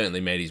and certainly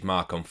made his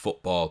mark on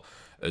football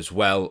as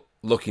well.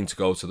 Looking to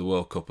go to the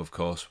World Cup, of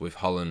course, with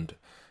Holland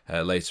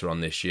later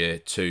on this year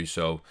too.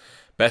 So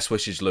best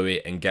wishes,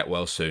 Louis, and get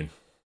well soon.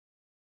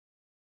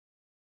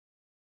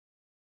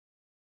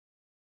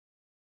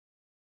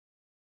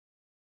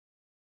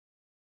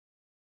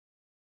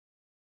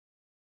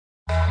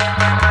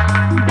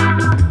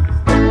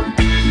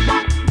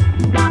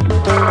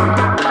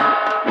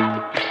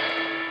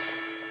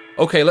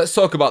 Okay, let's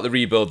talk about the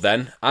rebuild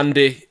then.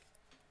 Andy,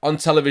 on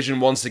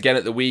television once again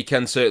at the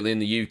weekend, certainly in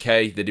the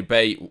UK, the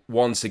debate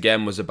once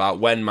again was about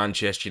when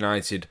Manchester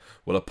United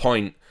will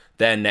appoint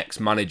their next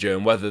manager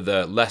and whether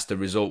the Leicester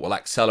result will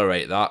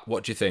accelerate that.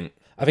 What do you think?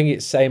 I think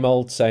it's same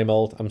old, same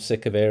old. I'm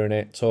sick of hearing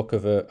it. Talk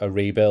of a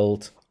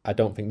rebuild. I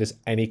don't think there's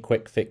any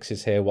quick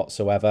fixes here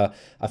whatsoever.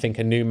 I think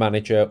a new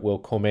manager will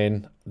come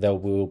in. There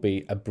will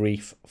be a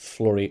brief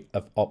flurry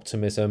of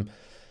optimism.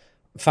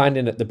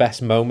 Finding that the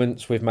best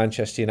moments with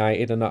Manchester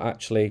United are not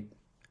actually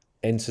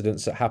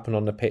incidents that happen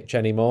on the pitch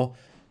anymore.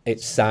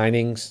 It's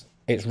signings.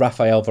 It's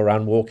Rafael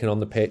Varane walking on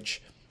the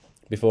pitch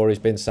before he's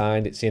been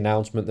signed. It's the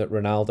announcement that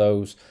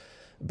Ronaldo's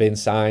been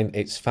signed.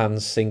 It's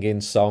fans singing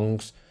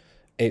songs.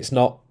 It's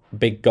not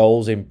big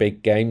goals in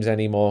big games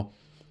anymore.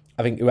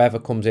 I think whoever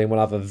comes in will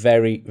have a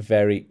very,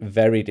 very,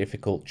 very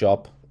difficult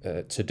job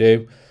to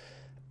do.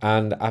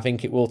 And I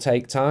think it will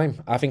take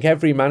time. I think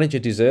every manager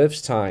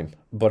deserves time,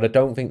 but I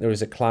don't think there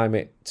is a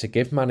climate to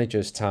give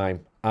managers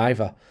time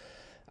either.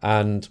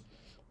 And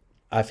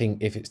I think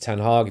if it's Ten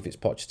Hag, if it's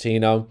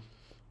Pochettino,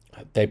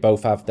 they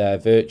both have their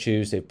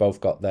virtues. They've both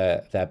got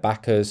their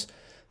backers.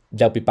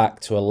 They'll be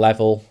back to a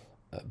level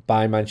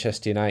by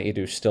Manchester United,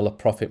 who's still a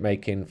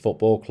profit-making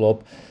football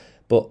club.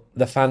 But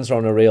the fans are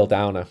on a real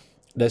downer.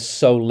 There's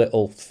so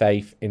little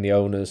faith in the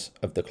owners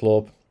of the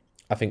club.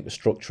 I think the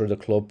structure of the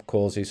club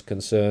causes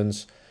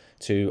concerns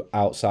to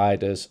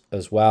outsiders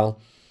as well.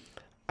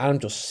 I'm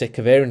just sick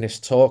of hearing this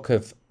talk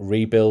of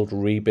rebuild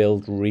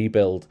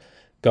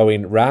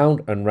going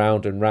round and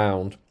round and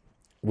round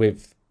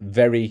with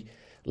very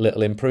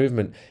little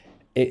improvement.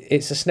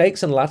 It's a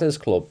snakes and ladders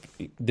club.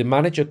 The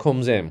manager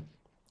comes in,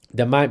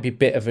 there might be a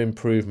bit of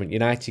improvement.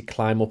 United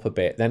climb up a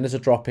bit, then there's a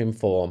drop in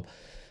form.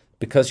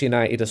 Because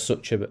United are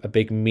such a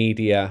big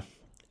media,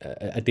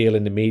 a deal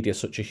in the media,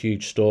 such a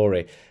huge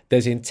story,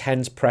 there's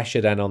intense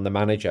pressure then on the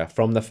manager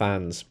from the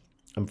fans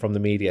and from the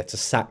media to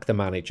sack the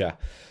manager.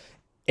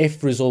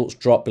 If results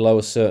drop below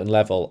a certain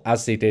level,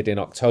 as they did in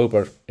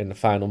October in the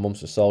final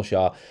months of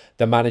Solskjaer,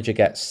 the manager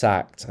gets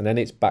sacked and then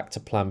it's back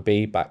to plan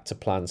B, back to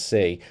plan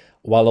C,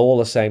 while all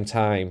the same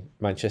time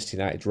Manchester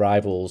United's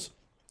rivals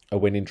are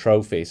winning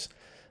trophies,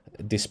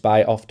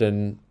 despite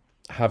often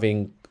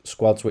having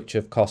squads which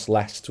have cost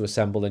less to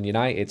assemble than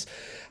United's.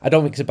 I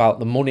don't think it's about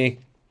the money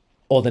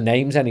or the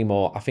names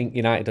anymore. I think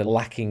United are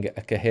lacking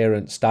a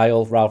coherent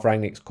style. Ralph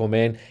Rangnick's come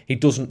in. He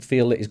doesn't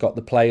feel that he's got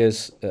the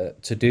players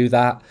to do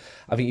that.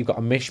 I think you've got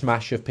a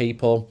mishmash of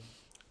people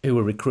who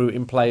are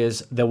recruiting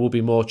players. There will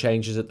be more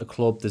changes at the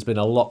club. There's been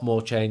a lot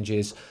more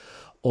changes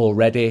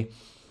already.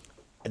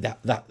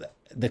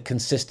 The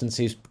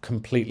consistency is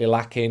completely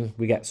lacking.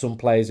 We get some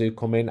players who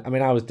come in. I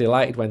mean, I was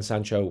delighted when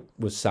Sancho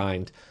was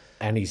signed,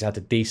 and he's had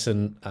a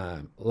decent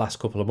last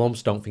couple of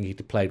months. Don't think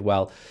he'd played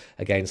well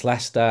against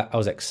Leicester. I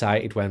was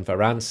excited when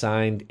Varane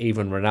signed,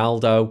 even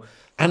Ronaldo.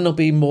 And there'll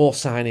be more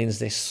signings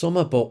this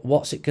summer, but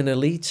what's it going to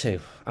lead to?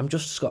 I'm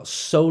just got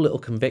so little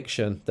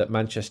conviction that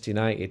Manchester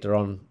United are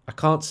on. I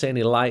can't see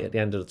any light at the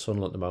end of the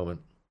tunnel at the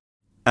moment.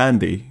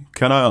 Andy,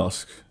 can I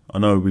ask? I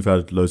know we've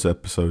had loads of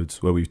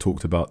episodes where we've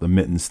talked about the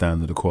mitten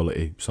standard of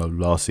quality. So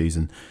last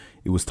season,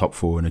 it was top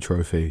 4 in a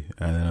trophy.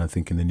 And then I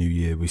think in the new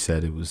year, we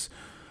said it was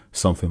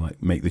something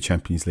like make the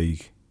Champions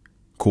League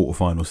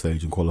quarter-final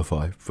stage and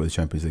qualify for the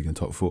Champions League in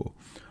top 4.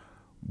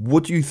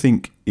 What do you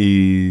think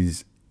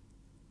is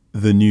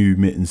the new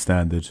mitten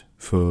standard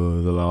for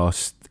the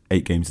last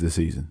 8 games of the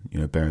season? You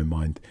know, bear in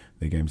mind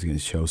the games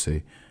against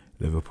Chelsea,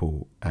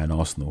 Liverpool and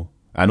Arsenal.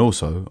 And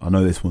also, I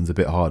know this one's a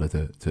bit harder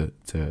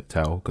to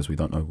tell because we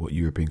don't know what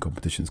European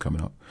competition's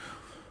coming up.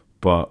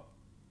 But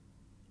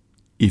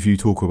if you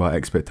talk about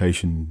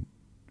expectation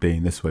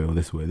being this way or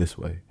this way, this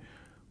way,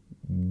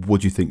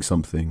 what do you think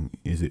something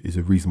is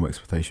a reasonable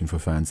expectation for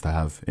fans to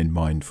have in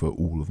mind for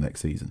all of next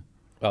season?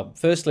 Well,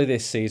 firstly,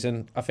 this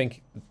season, I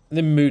think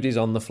the mood is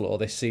on the floor.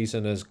 This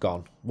season has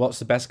gone. What's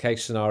the best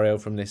case scenario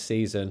from this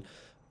season?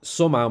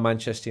 Somehow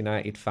Manchester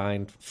United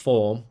find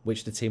form,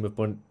 which the team have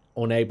been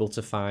unable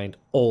to find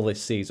all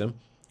this season,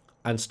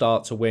 and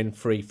start to win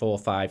 3, 4,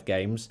 5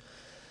 games.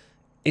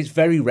 It's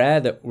very rare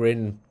that we're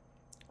in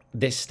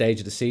this stage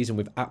of the season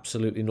with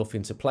absolutely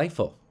nothing to play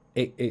for.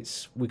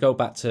 We go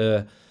back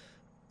to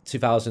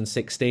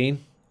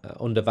 2016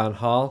 under Van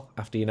Gaal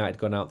after United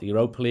gone out the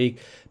Europa League.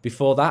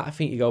 Before that, I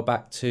think you go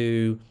back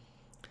to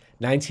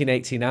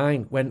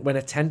 1989, when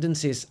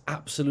attendances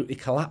absolutely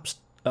collapsed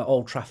at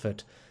Old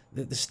Trafford.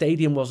 The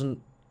stadium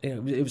wasn't,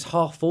 it was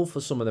half full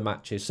for some of the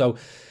matches. So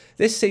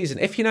this season,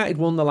 if United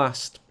won the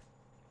last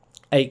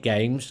 8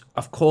 games,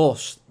 of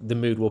course the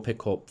mood will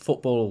pick up.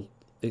 Football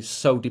is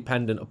so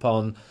dependent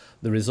upon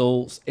the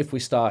results. If we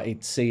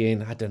started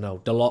seeing, I don't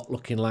know, Dalot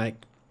looking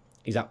like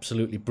he's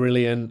absolutely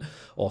brilliant,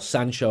 or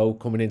Sancho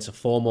coming into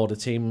form, or the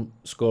team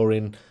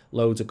scoring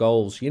loads of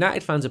goals,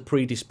 United fans are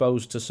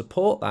predisposed to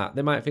support that.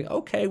 They might think,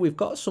 okay, we've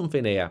got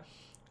something here.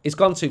 It's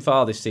gone too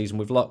far this season.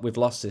 We've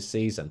lost this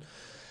season.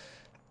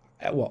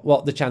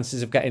 What the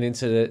chances of getting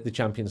into the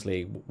Champions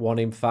League? 1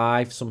 in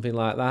 5, something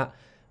like that.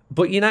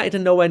 But United are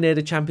nowhere near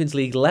the Champions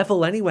League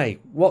level anyway.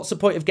 What's the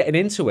point of getting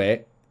into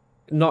it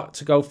not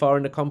to go far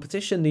in the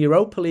competition? The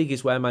Europa League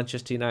is where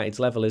Manchester United's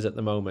level is at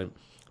the moment.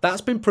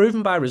 That's been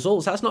proven by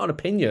results. That's not an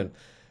opinion.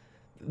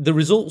 The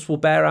results will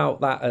bear out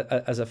that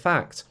as a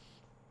fact.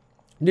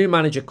 New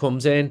manager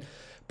comes in,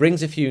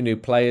 brings a few new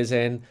players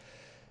in.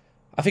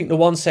 I think the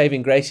one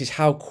saving grace is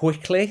how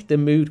quickly the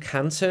mood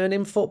can turn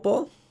in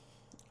football.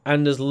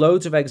 And there's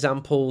loads of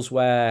examples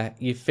where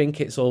you think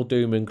it's all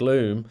doom and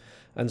gloom,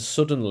 and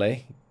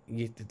suddenly,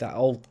 that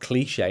old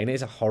cliche, and it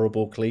is a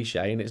horrible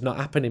cliche, and it's not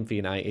happening for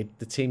United,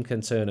 the team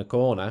can turn a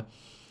corner.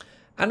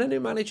 And a new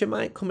manager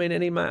might come in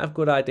and he might have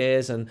good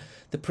ideas, and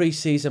the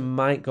pre-season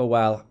might go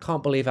well. I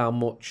can't believe how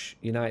much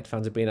United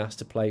fans have been asked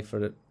to play for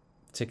the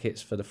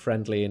tickets for the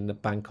friendly in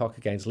Bangkok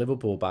against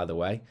Liverpool, by the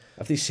way.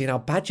 Have they seen how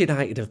bad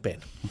United have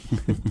been?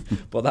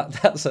 But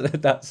that's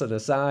an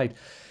aside.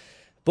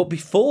 But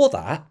before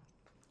that,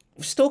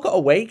 we've still got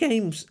away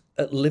games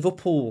at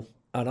Liverpool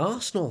and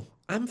Arsenal.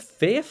 I'm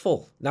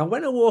fearful. Now,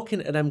 when I walk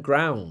into them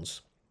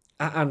grounds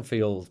at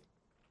Anfield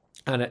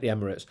and at the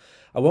Emirates,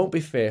 I won't be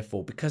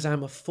fearful because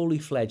I'm a fully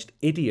fledged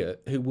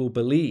idiot who will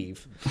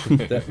believe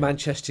that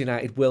Manchester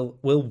United will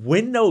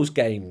win those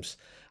games.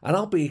 And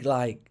I'll be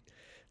like,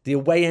 the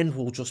away end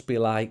will just be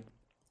like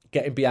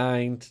getting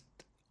behind.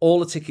 All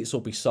the tickets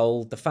will be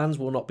sold. The fans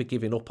will not be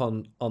giving up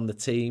on the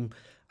team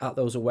at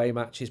those away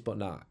matches. But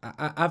no,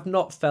 I've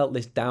not felt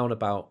this down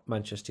about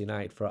Manchester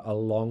United for a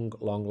long,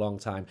 long, long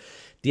time.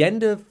 The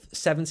end of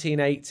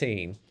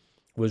 17-18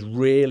 was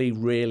really,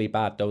 really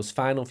bad. Those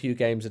final few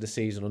games of the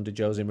season under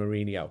Jose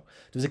Mourinho.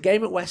 There was a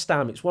game at West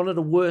Ham. It's one of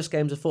the worst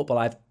games of football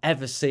I've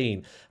ever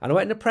seen. And I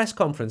went in a press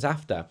conference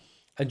after,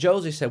 and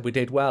Jose said we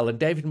did well, and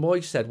David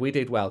Moyes said we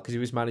did well because he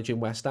was managing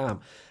West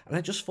Ham. And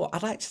I just thought,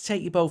 I'd like to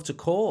take you both to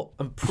court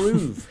and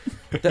prove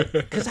that,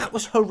 because that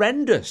was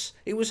horrendous.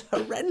 It was a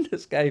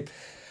horrendous game.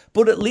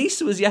 But at least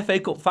there was the FA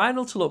Cup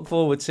final to look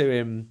forward to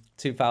in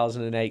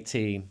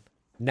 2018.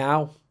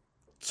 Now,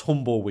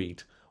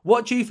 tumbleweed.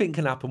 What do you think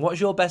can happen? What's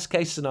your best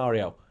case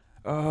scenario?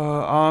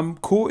 I'm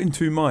caught in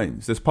two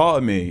minds. There's part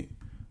of me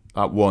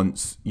that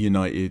wants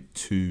United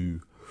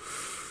to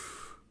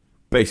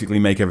basically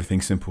make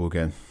everything simple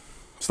again.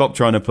 Stop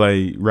trying to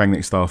play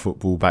Rangnick style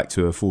football, back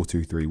to a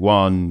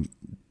 4-2-3-1,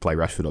 play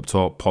Rashford up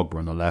top, Pogba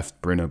on the left,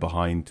 Bruno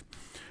behind,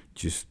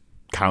 just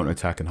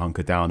counter-attack and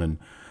hunker down. And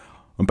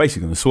I'm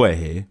basically going to swear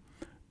here,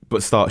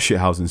 but start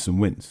shithousing some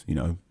wins,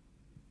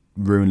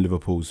 ruin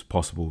Liverpool's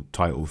possible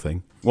title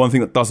thing. One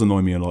thing that does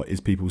annoy me a lot is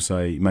people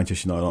say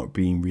Manchester United aren't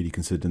being really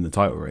considered in the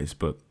title race,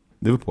 but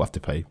Liverpool have to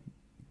play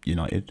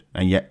United,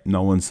 and yet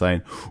no one's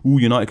saying, "Ooh,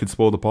 United could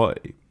spoil the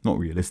party." Not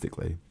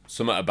realistically.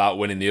 Something about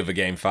winning the other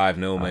game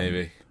 5-0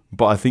 maybe.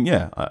 But I think,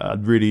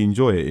 I'd really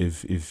enjoy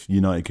it if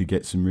United could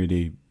get some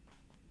really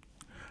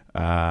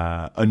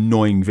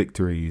annoying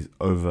victories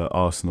over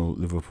Arsenal,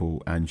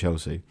 Liverpool and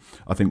Chelsea.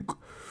 I think,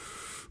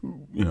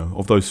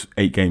 of those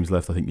 8 games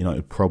left, I think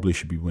United probably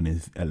should be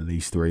winning at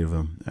least 3 of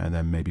them, and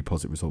then maybe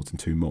positive results in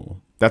 2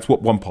 more. That's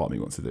what one part of me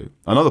wants to do.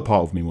 Another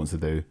part of me wants to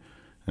do,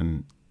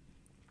 and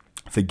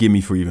forgive me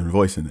for even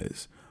voicing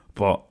this,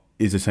 but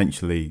is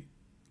essentially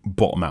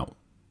bottom out,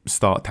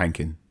 start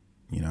tanking,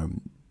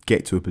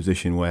 get to a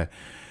position where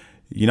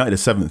United are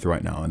 7th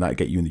right now, and that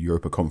get you in the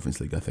Europa Conference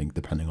League, I think,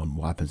 depending on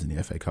what happens in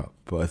the FA Cup.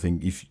 But I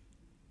think if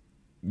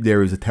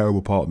there is a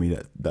terrible part of me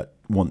that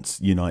wants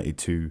United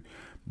to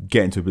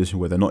get into a position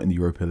where they're not in the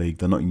Europa League,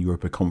 they're not in the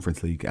Europa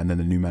Conference League, and then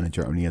the new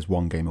manager only has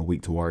 1 game a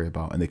week to worry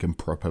about, and they can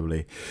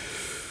probably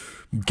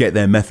get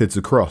their methods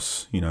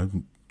across,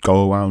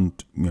 go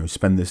around,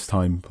 spend this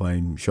time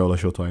playing Shola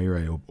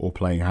Shotaire or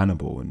playing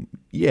Hannibal. And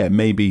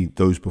maybe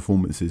those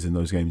performances in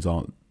those games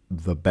aren't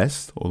the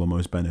best or the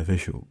most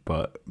beneficial,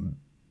 but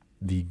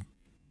the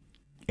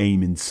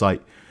aim in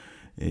sight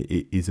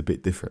is a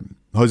bit different.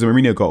 Jose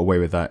Mourinho got away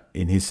with that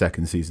in his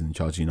second season in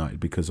charge of United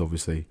because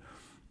obviously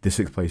the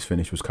 6th place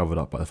finish was covered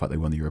up by the fact they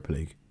won the Europa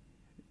League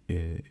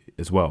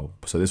as well.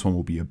 So this one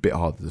will be a bit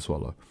harder to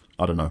swallow.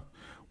 I don't know.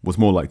 What's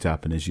more likely to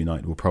happen is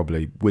United will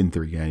probably win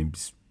 3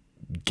 games,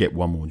 get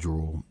 1 more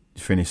draw,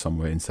 finish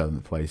somewhere in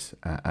 7th place,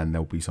 and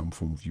there'll be some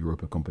form of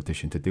Europa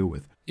competition to deal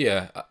with.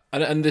 Yeah,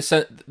 and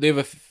the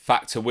other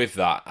factor with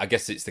that, I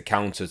guess it's the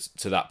counter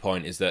to that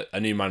point, is that a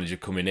new manager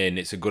coming in,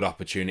 it's a good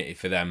opportunity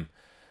for them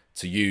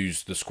to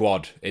use the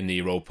squad in the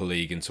Europa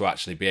League and to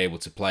actually be able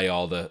to play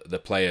all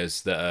the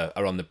players that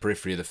are on the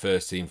periphery of the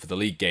first team for the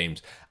league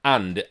games.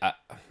 And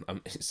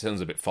it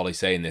sounds a bit folly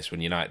saying this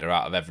when United are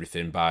out of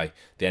everything by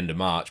the end of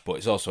March, but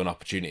it's also an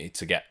opportunity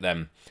to get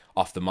them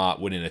off the mark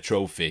winning a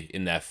trophy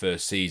in their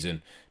first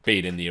season,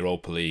 being in the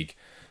Europa League.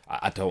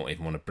 I don't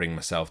even want to bring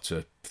myself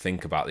to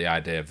think about the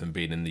idea of them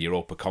being in the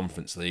Europa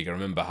Conference League. I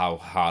remember how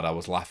hard I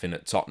was laughing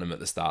at Tottenham at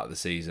the start of the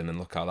season, and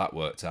look how that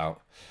worked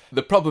out.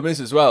 The problem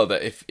is as well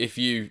that if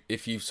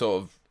you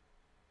sort of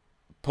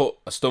put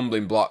a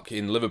stumbling block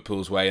in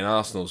Liverpool's way and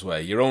Arsenal's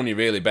way, you're only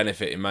really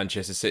benefiting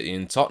Manchester City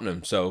and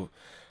Tottenham. So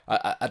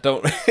I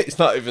don't. It's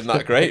not even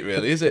that great,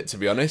 really, is it? To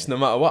be honest, no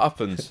matter what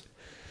happens,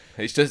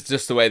 it's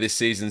just the way this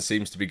season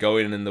seems to be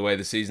going and the way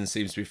the season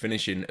seems to be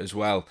finishing as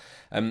well.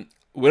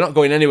 We're not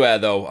going anywhere,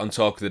 though, on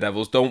Talk of the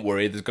Devils. Don't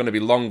worry. There's going to be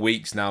long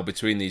weeks now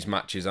between these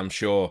matches, I'm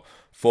sure,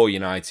 for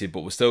United.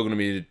 But we're still going to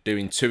be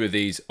doing 2 of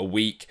these a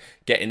week,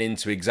 getting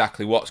into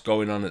exactly what's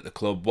going on at the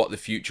club, what the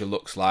future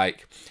looks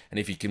like. And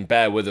if you can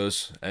bear with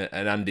us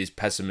and Andy's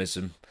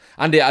pessimism.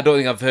 Andy, I don't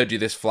think I've heard you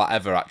this flat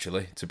ever,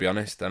 actually, to be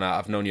honest. And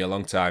I've known you a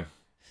long time.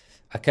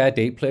 I care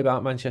deeply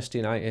about Manchester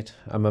United.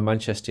 I'm a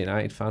Manchester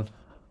United fan,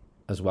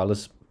 as well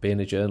as being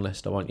a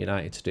journalist. I want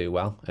United to do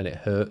well. And it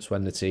hurts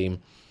when the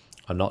team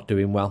are not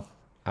doing well.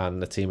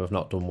 And the team have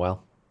not done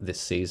well this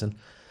season.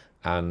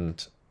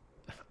 And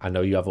I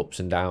know you have ups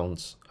and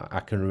downs. I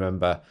can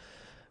remember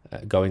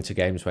going to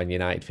games when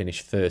United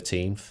finished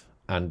 13th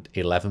and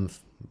 11th,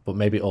 but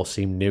maybe it all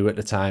seemed new at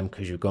the time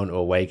because you're going to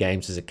away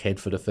games as a kid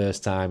for the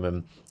first time,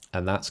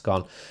 and that's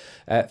gone.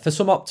 For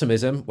some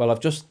optimism, well,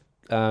 I've just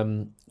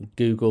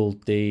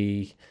Googled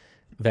the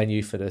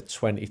venue for the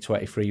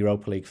 2023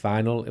 Europa League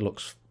final. It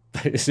looks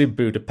it's in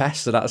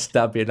Budapest, so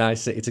that'd be a nice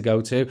city to go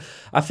to.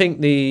 I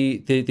think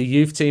the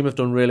youth team have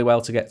done really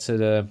well to get to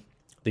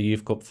the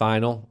Youth Cup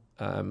final,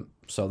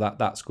 so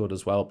that's good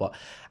as well. But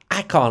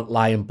I can't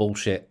lie and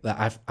bullshit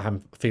that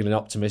I'm feeling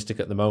optimistic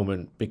at the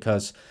moment,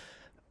 because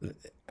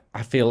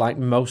I feel like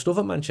most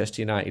other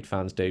Manchester United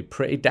fans do,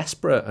 pretty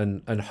desperate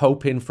and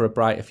hoping for a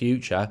brighter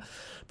future,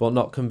 but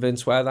not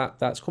convinced where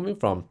that's coming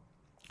from,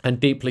 and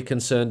deeply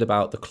concerned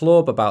about the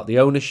club, about the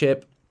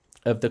ownership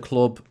of the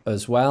club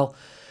as well.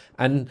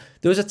 And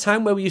there was a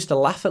time where we used to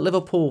laugh at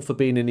Liverpool for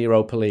being in the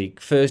Europa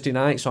League. Thursday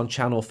nights on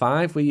Channel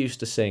 5 we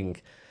used to sing.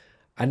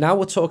 And now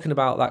we're talking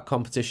about that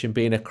competition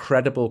being a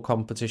credible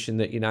competition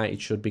that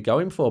United should be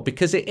going for,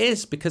 because it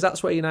is, because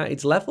that's where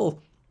United's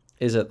level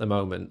is at the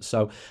moment.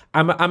 So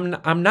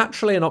I'm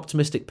naturally an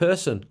optimistic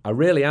person. I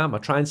really am. I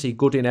try and see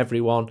good in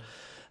everyone,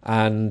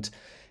 and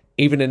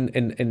even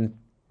in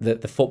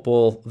the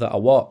football that I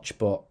watch,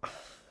 but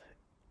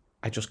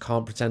I just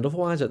can't pretend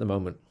otherwise at the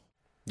moment.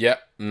 Yeah,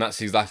 and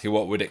that's exactly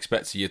what we'd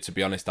expect of you, to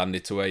be honest, Andy,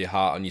 to wear your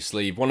heart on your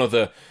sleeve. One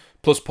other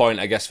plus point,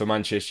 I guess, for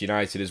Manchester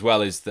United as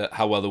well is that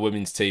how well the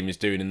women's team is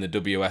doing in the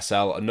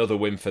WSL. Another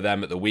win for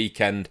them at the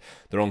weekend.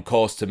 They're on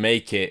course to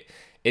make it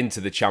into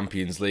the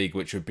Champions League,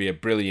 which would be a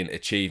brilliant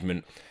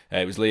achievement.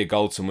 It was Leah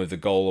Galton with the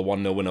goal, a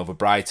 1-0 win over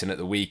Brighton at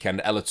the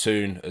weekend. Ella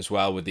Toone as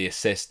well with the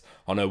assist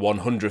on her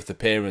 100th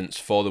appearance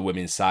for the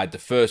women's side. The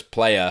first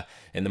player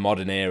in the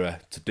modern era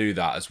to do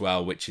that as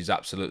well, which is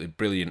absolutely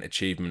brilliant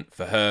achievement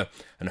for her.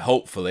 And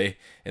hopefully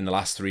in the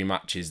last 3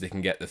 matches they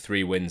can get the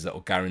 3 wins that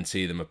will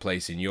guarantee them a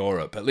place in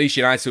Europe. At least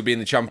United will be in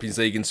the Champions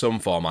League in some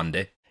form,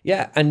 Andy.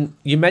 Yeah, and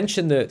you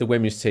mentioned the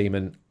women's team,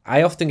 and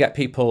I often get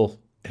people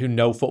who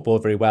know football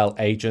very well,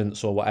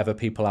 agents or whatever,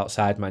 people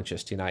outside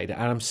Manchester United,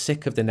 and I'm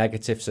sick of the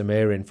negatives I'm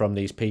hearing from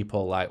these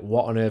people, like,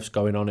 what on earth's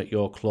going on at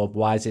your club?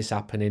 Why is this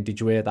happening? Did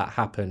you hear that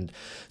happened?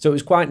 So it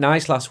was quite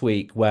nice last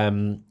week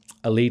when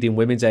a leading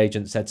women's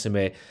agent said to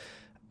me,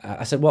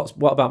 I said, what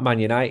about Man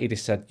United? He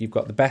said, you've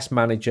got the best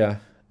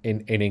manager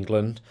in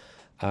England.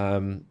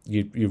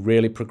 You're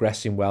really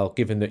progressing well,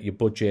 given that your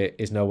budget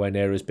is nowhere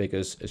near as big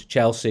as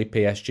Chelsea,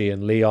 PSG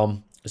and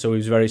Lyon. So he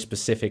was very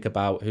specific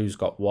about who's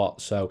got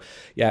what. So,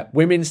 yeah,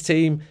 women's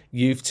team,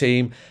 youth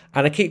team.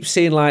 And I keep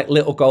seeing like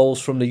little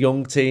goals from the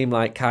young team,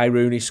 like Kai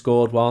Rooney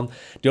scored one.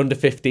 The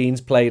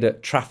under-15s played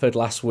at Trafford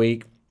last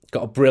week,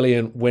 got a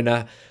brilliant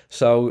winner.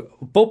 So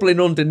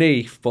bubbling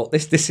underneath, but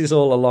this is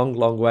all a long,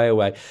 long way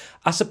away.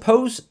 I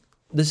suppose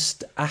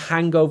there's a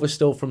hangover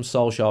still from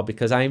Solskjaer,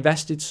 because I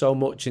invested so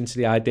much into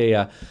the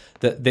idea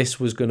that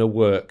this was going to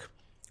work,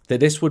 that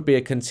this would be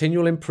a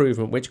continual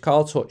improvement, which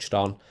Carl touched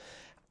on.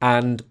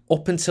 And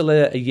up until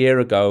a year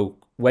ago,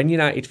 when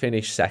United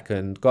finished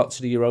second, got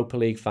to the Europa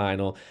League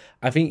final,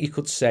 I think you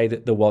could say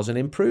that there was an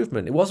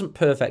improvement. It wasn't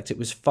perfect. It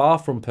was far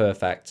from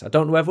perfect. I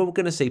don't know whether we're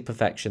going to see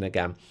perfection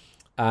again.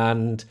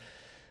 And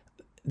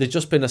there's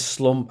just been a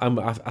slump. And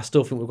I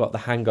still think we've got the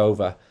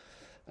hangover.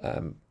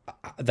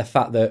 The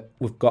fact that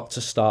we've got to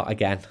start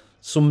again.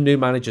 Some new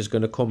manager's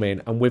going to come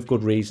in and with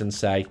good reason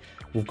say,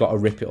 we've got to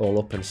rip it all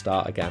up and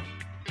start again.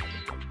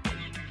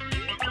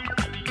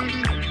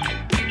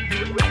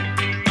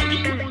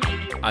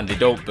 Andy,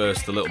 don't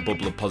burst the little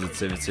bubble of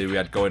positivity we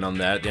had going on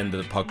there at the end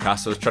of the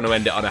podcast. I was trying to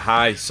end it on a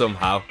high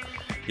somehow.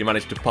 you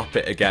managed to pop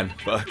it again.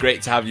 But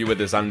great to have you with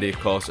us, Andy, of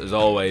course, as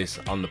always,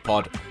 on the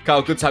pod.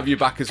 Carl, good to have you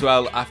back as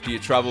well after your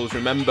travels.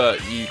 Remember,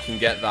 you can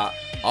get that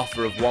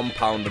offer of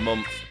 £1 a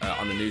month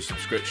on a new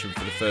subscription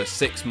for the first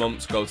 6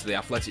 months. Go to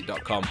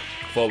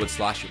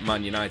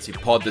theathletic.com/Man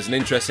United pod. There's an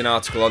interesting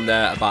article on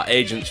there about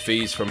agents'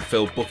 fees from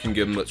Phil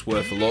Buckingham that's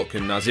worth a look,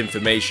 and there's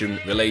information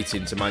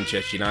relating to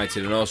Manchester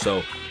United, and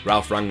also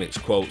Ralph Rangnick's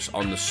quotes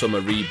on the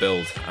summer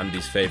rebuild,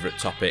 Andy's favourite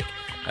topic.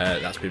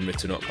 That's been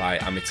written up by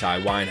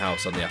Amitai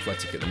Winehouse on The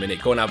Athletic at the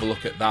minute. Go and have a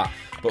look at that.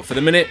 But for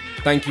the minute,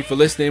 thank you for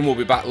listening. We'll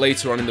be back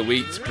later on in the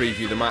week to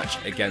preview the match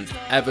against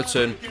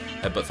Everton.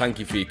 But thank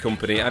you for your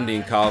company. Andy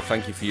and Carl,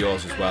 thank you for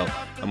yours as well.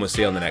 And we'll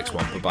see you on the next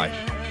one. Bye-bye.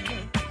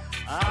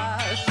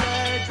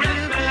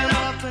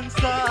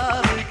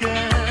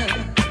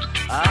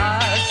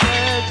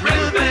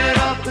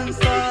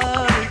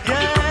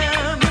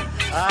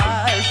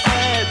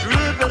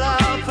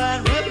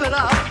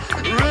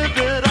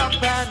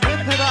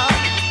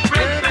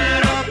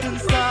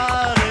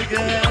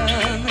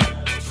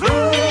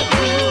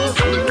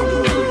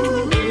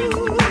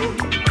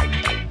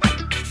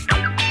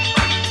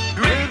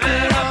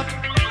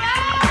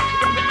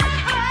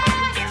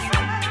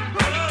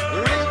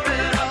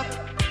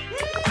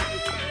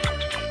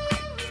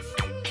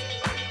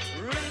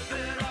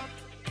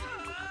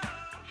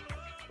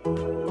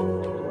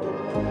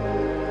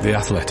 The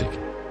Athletic.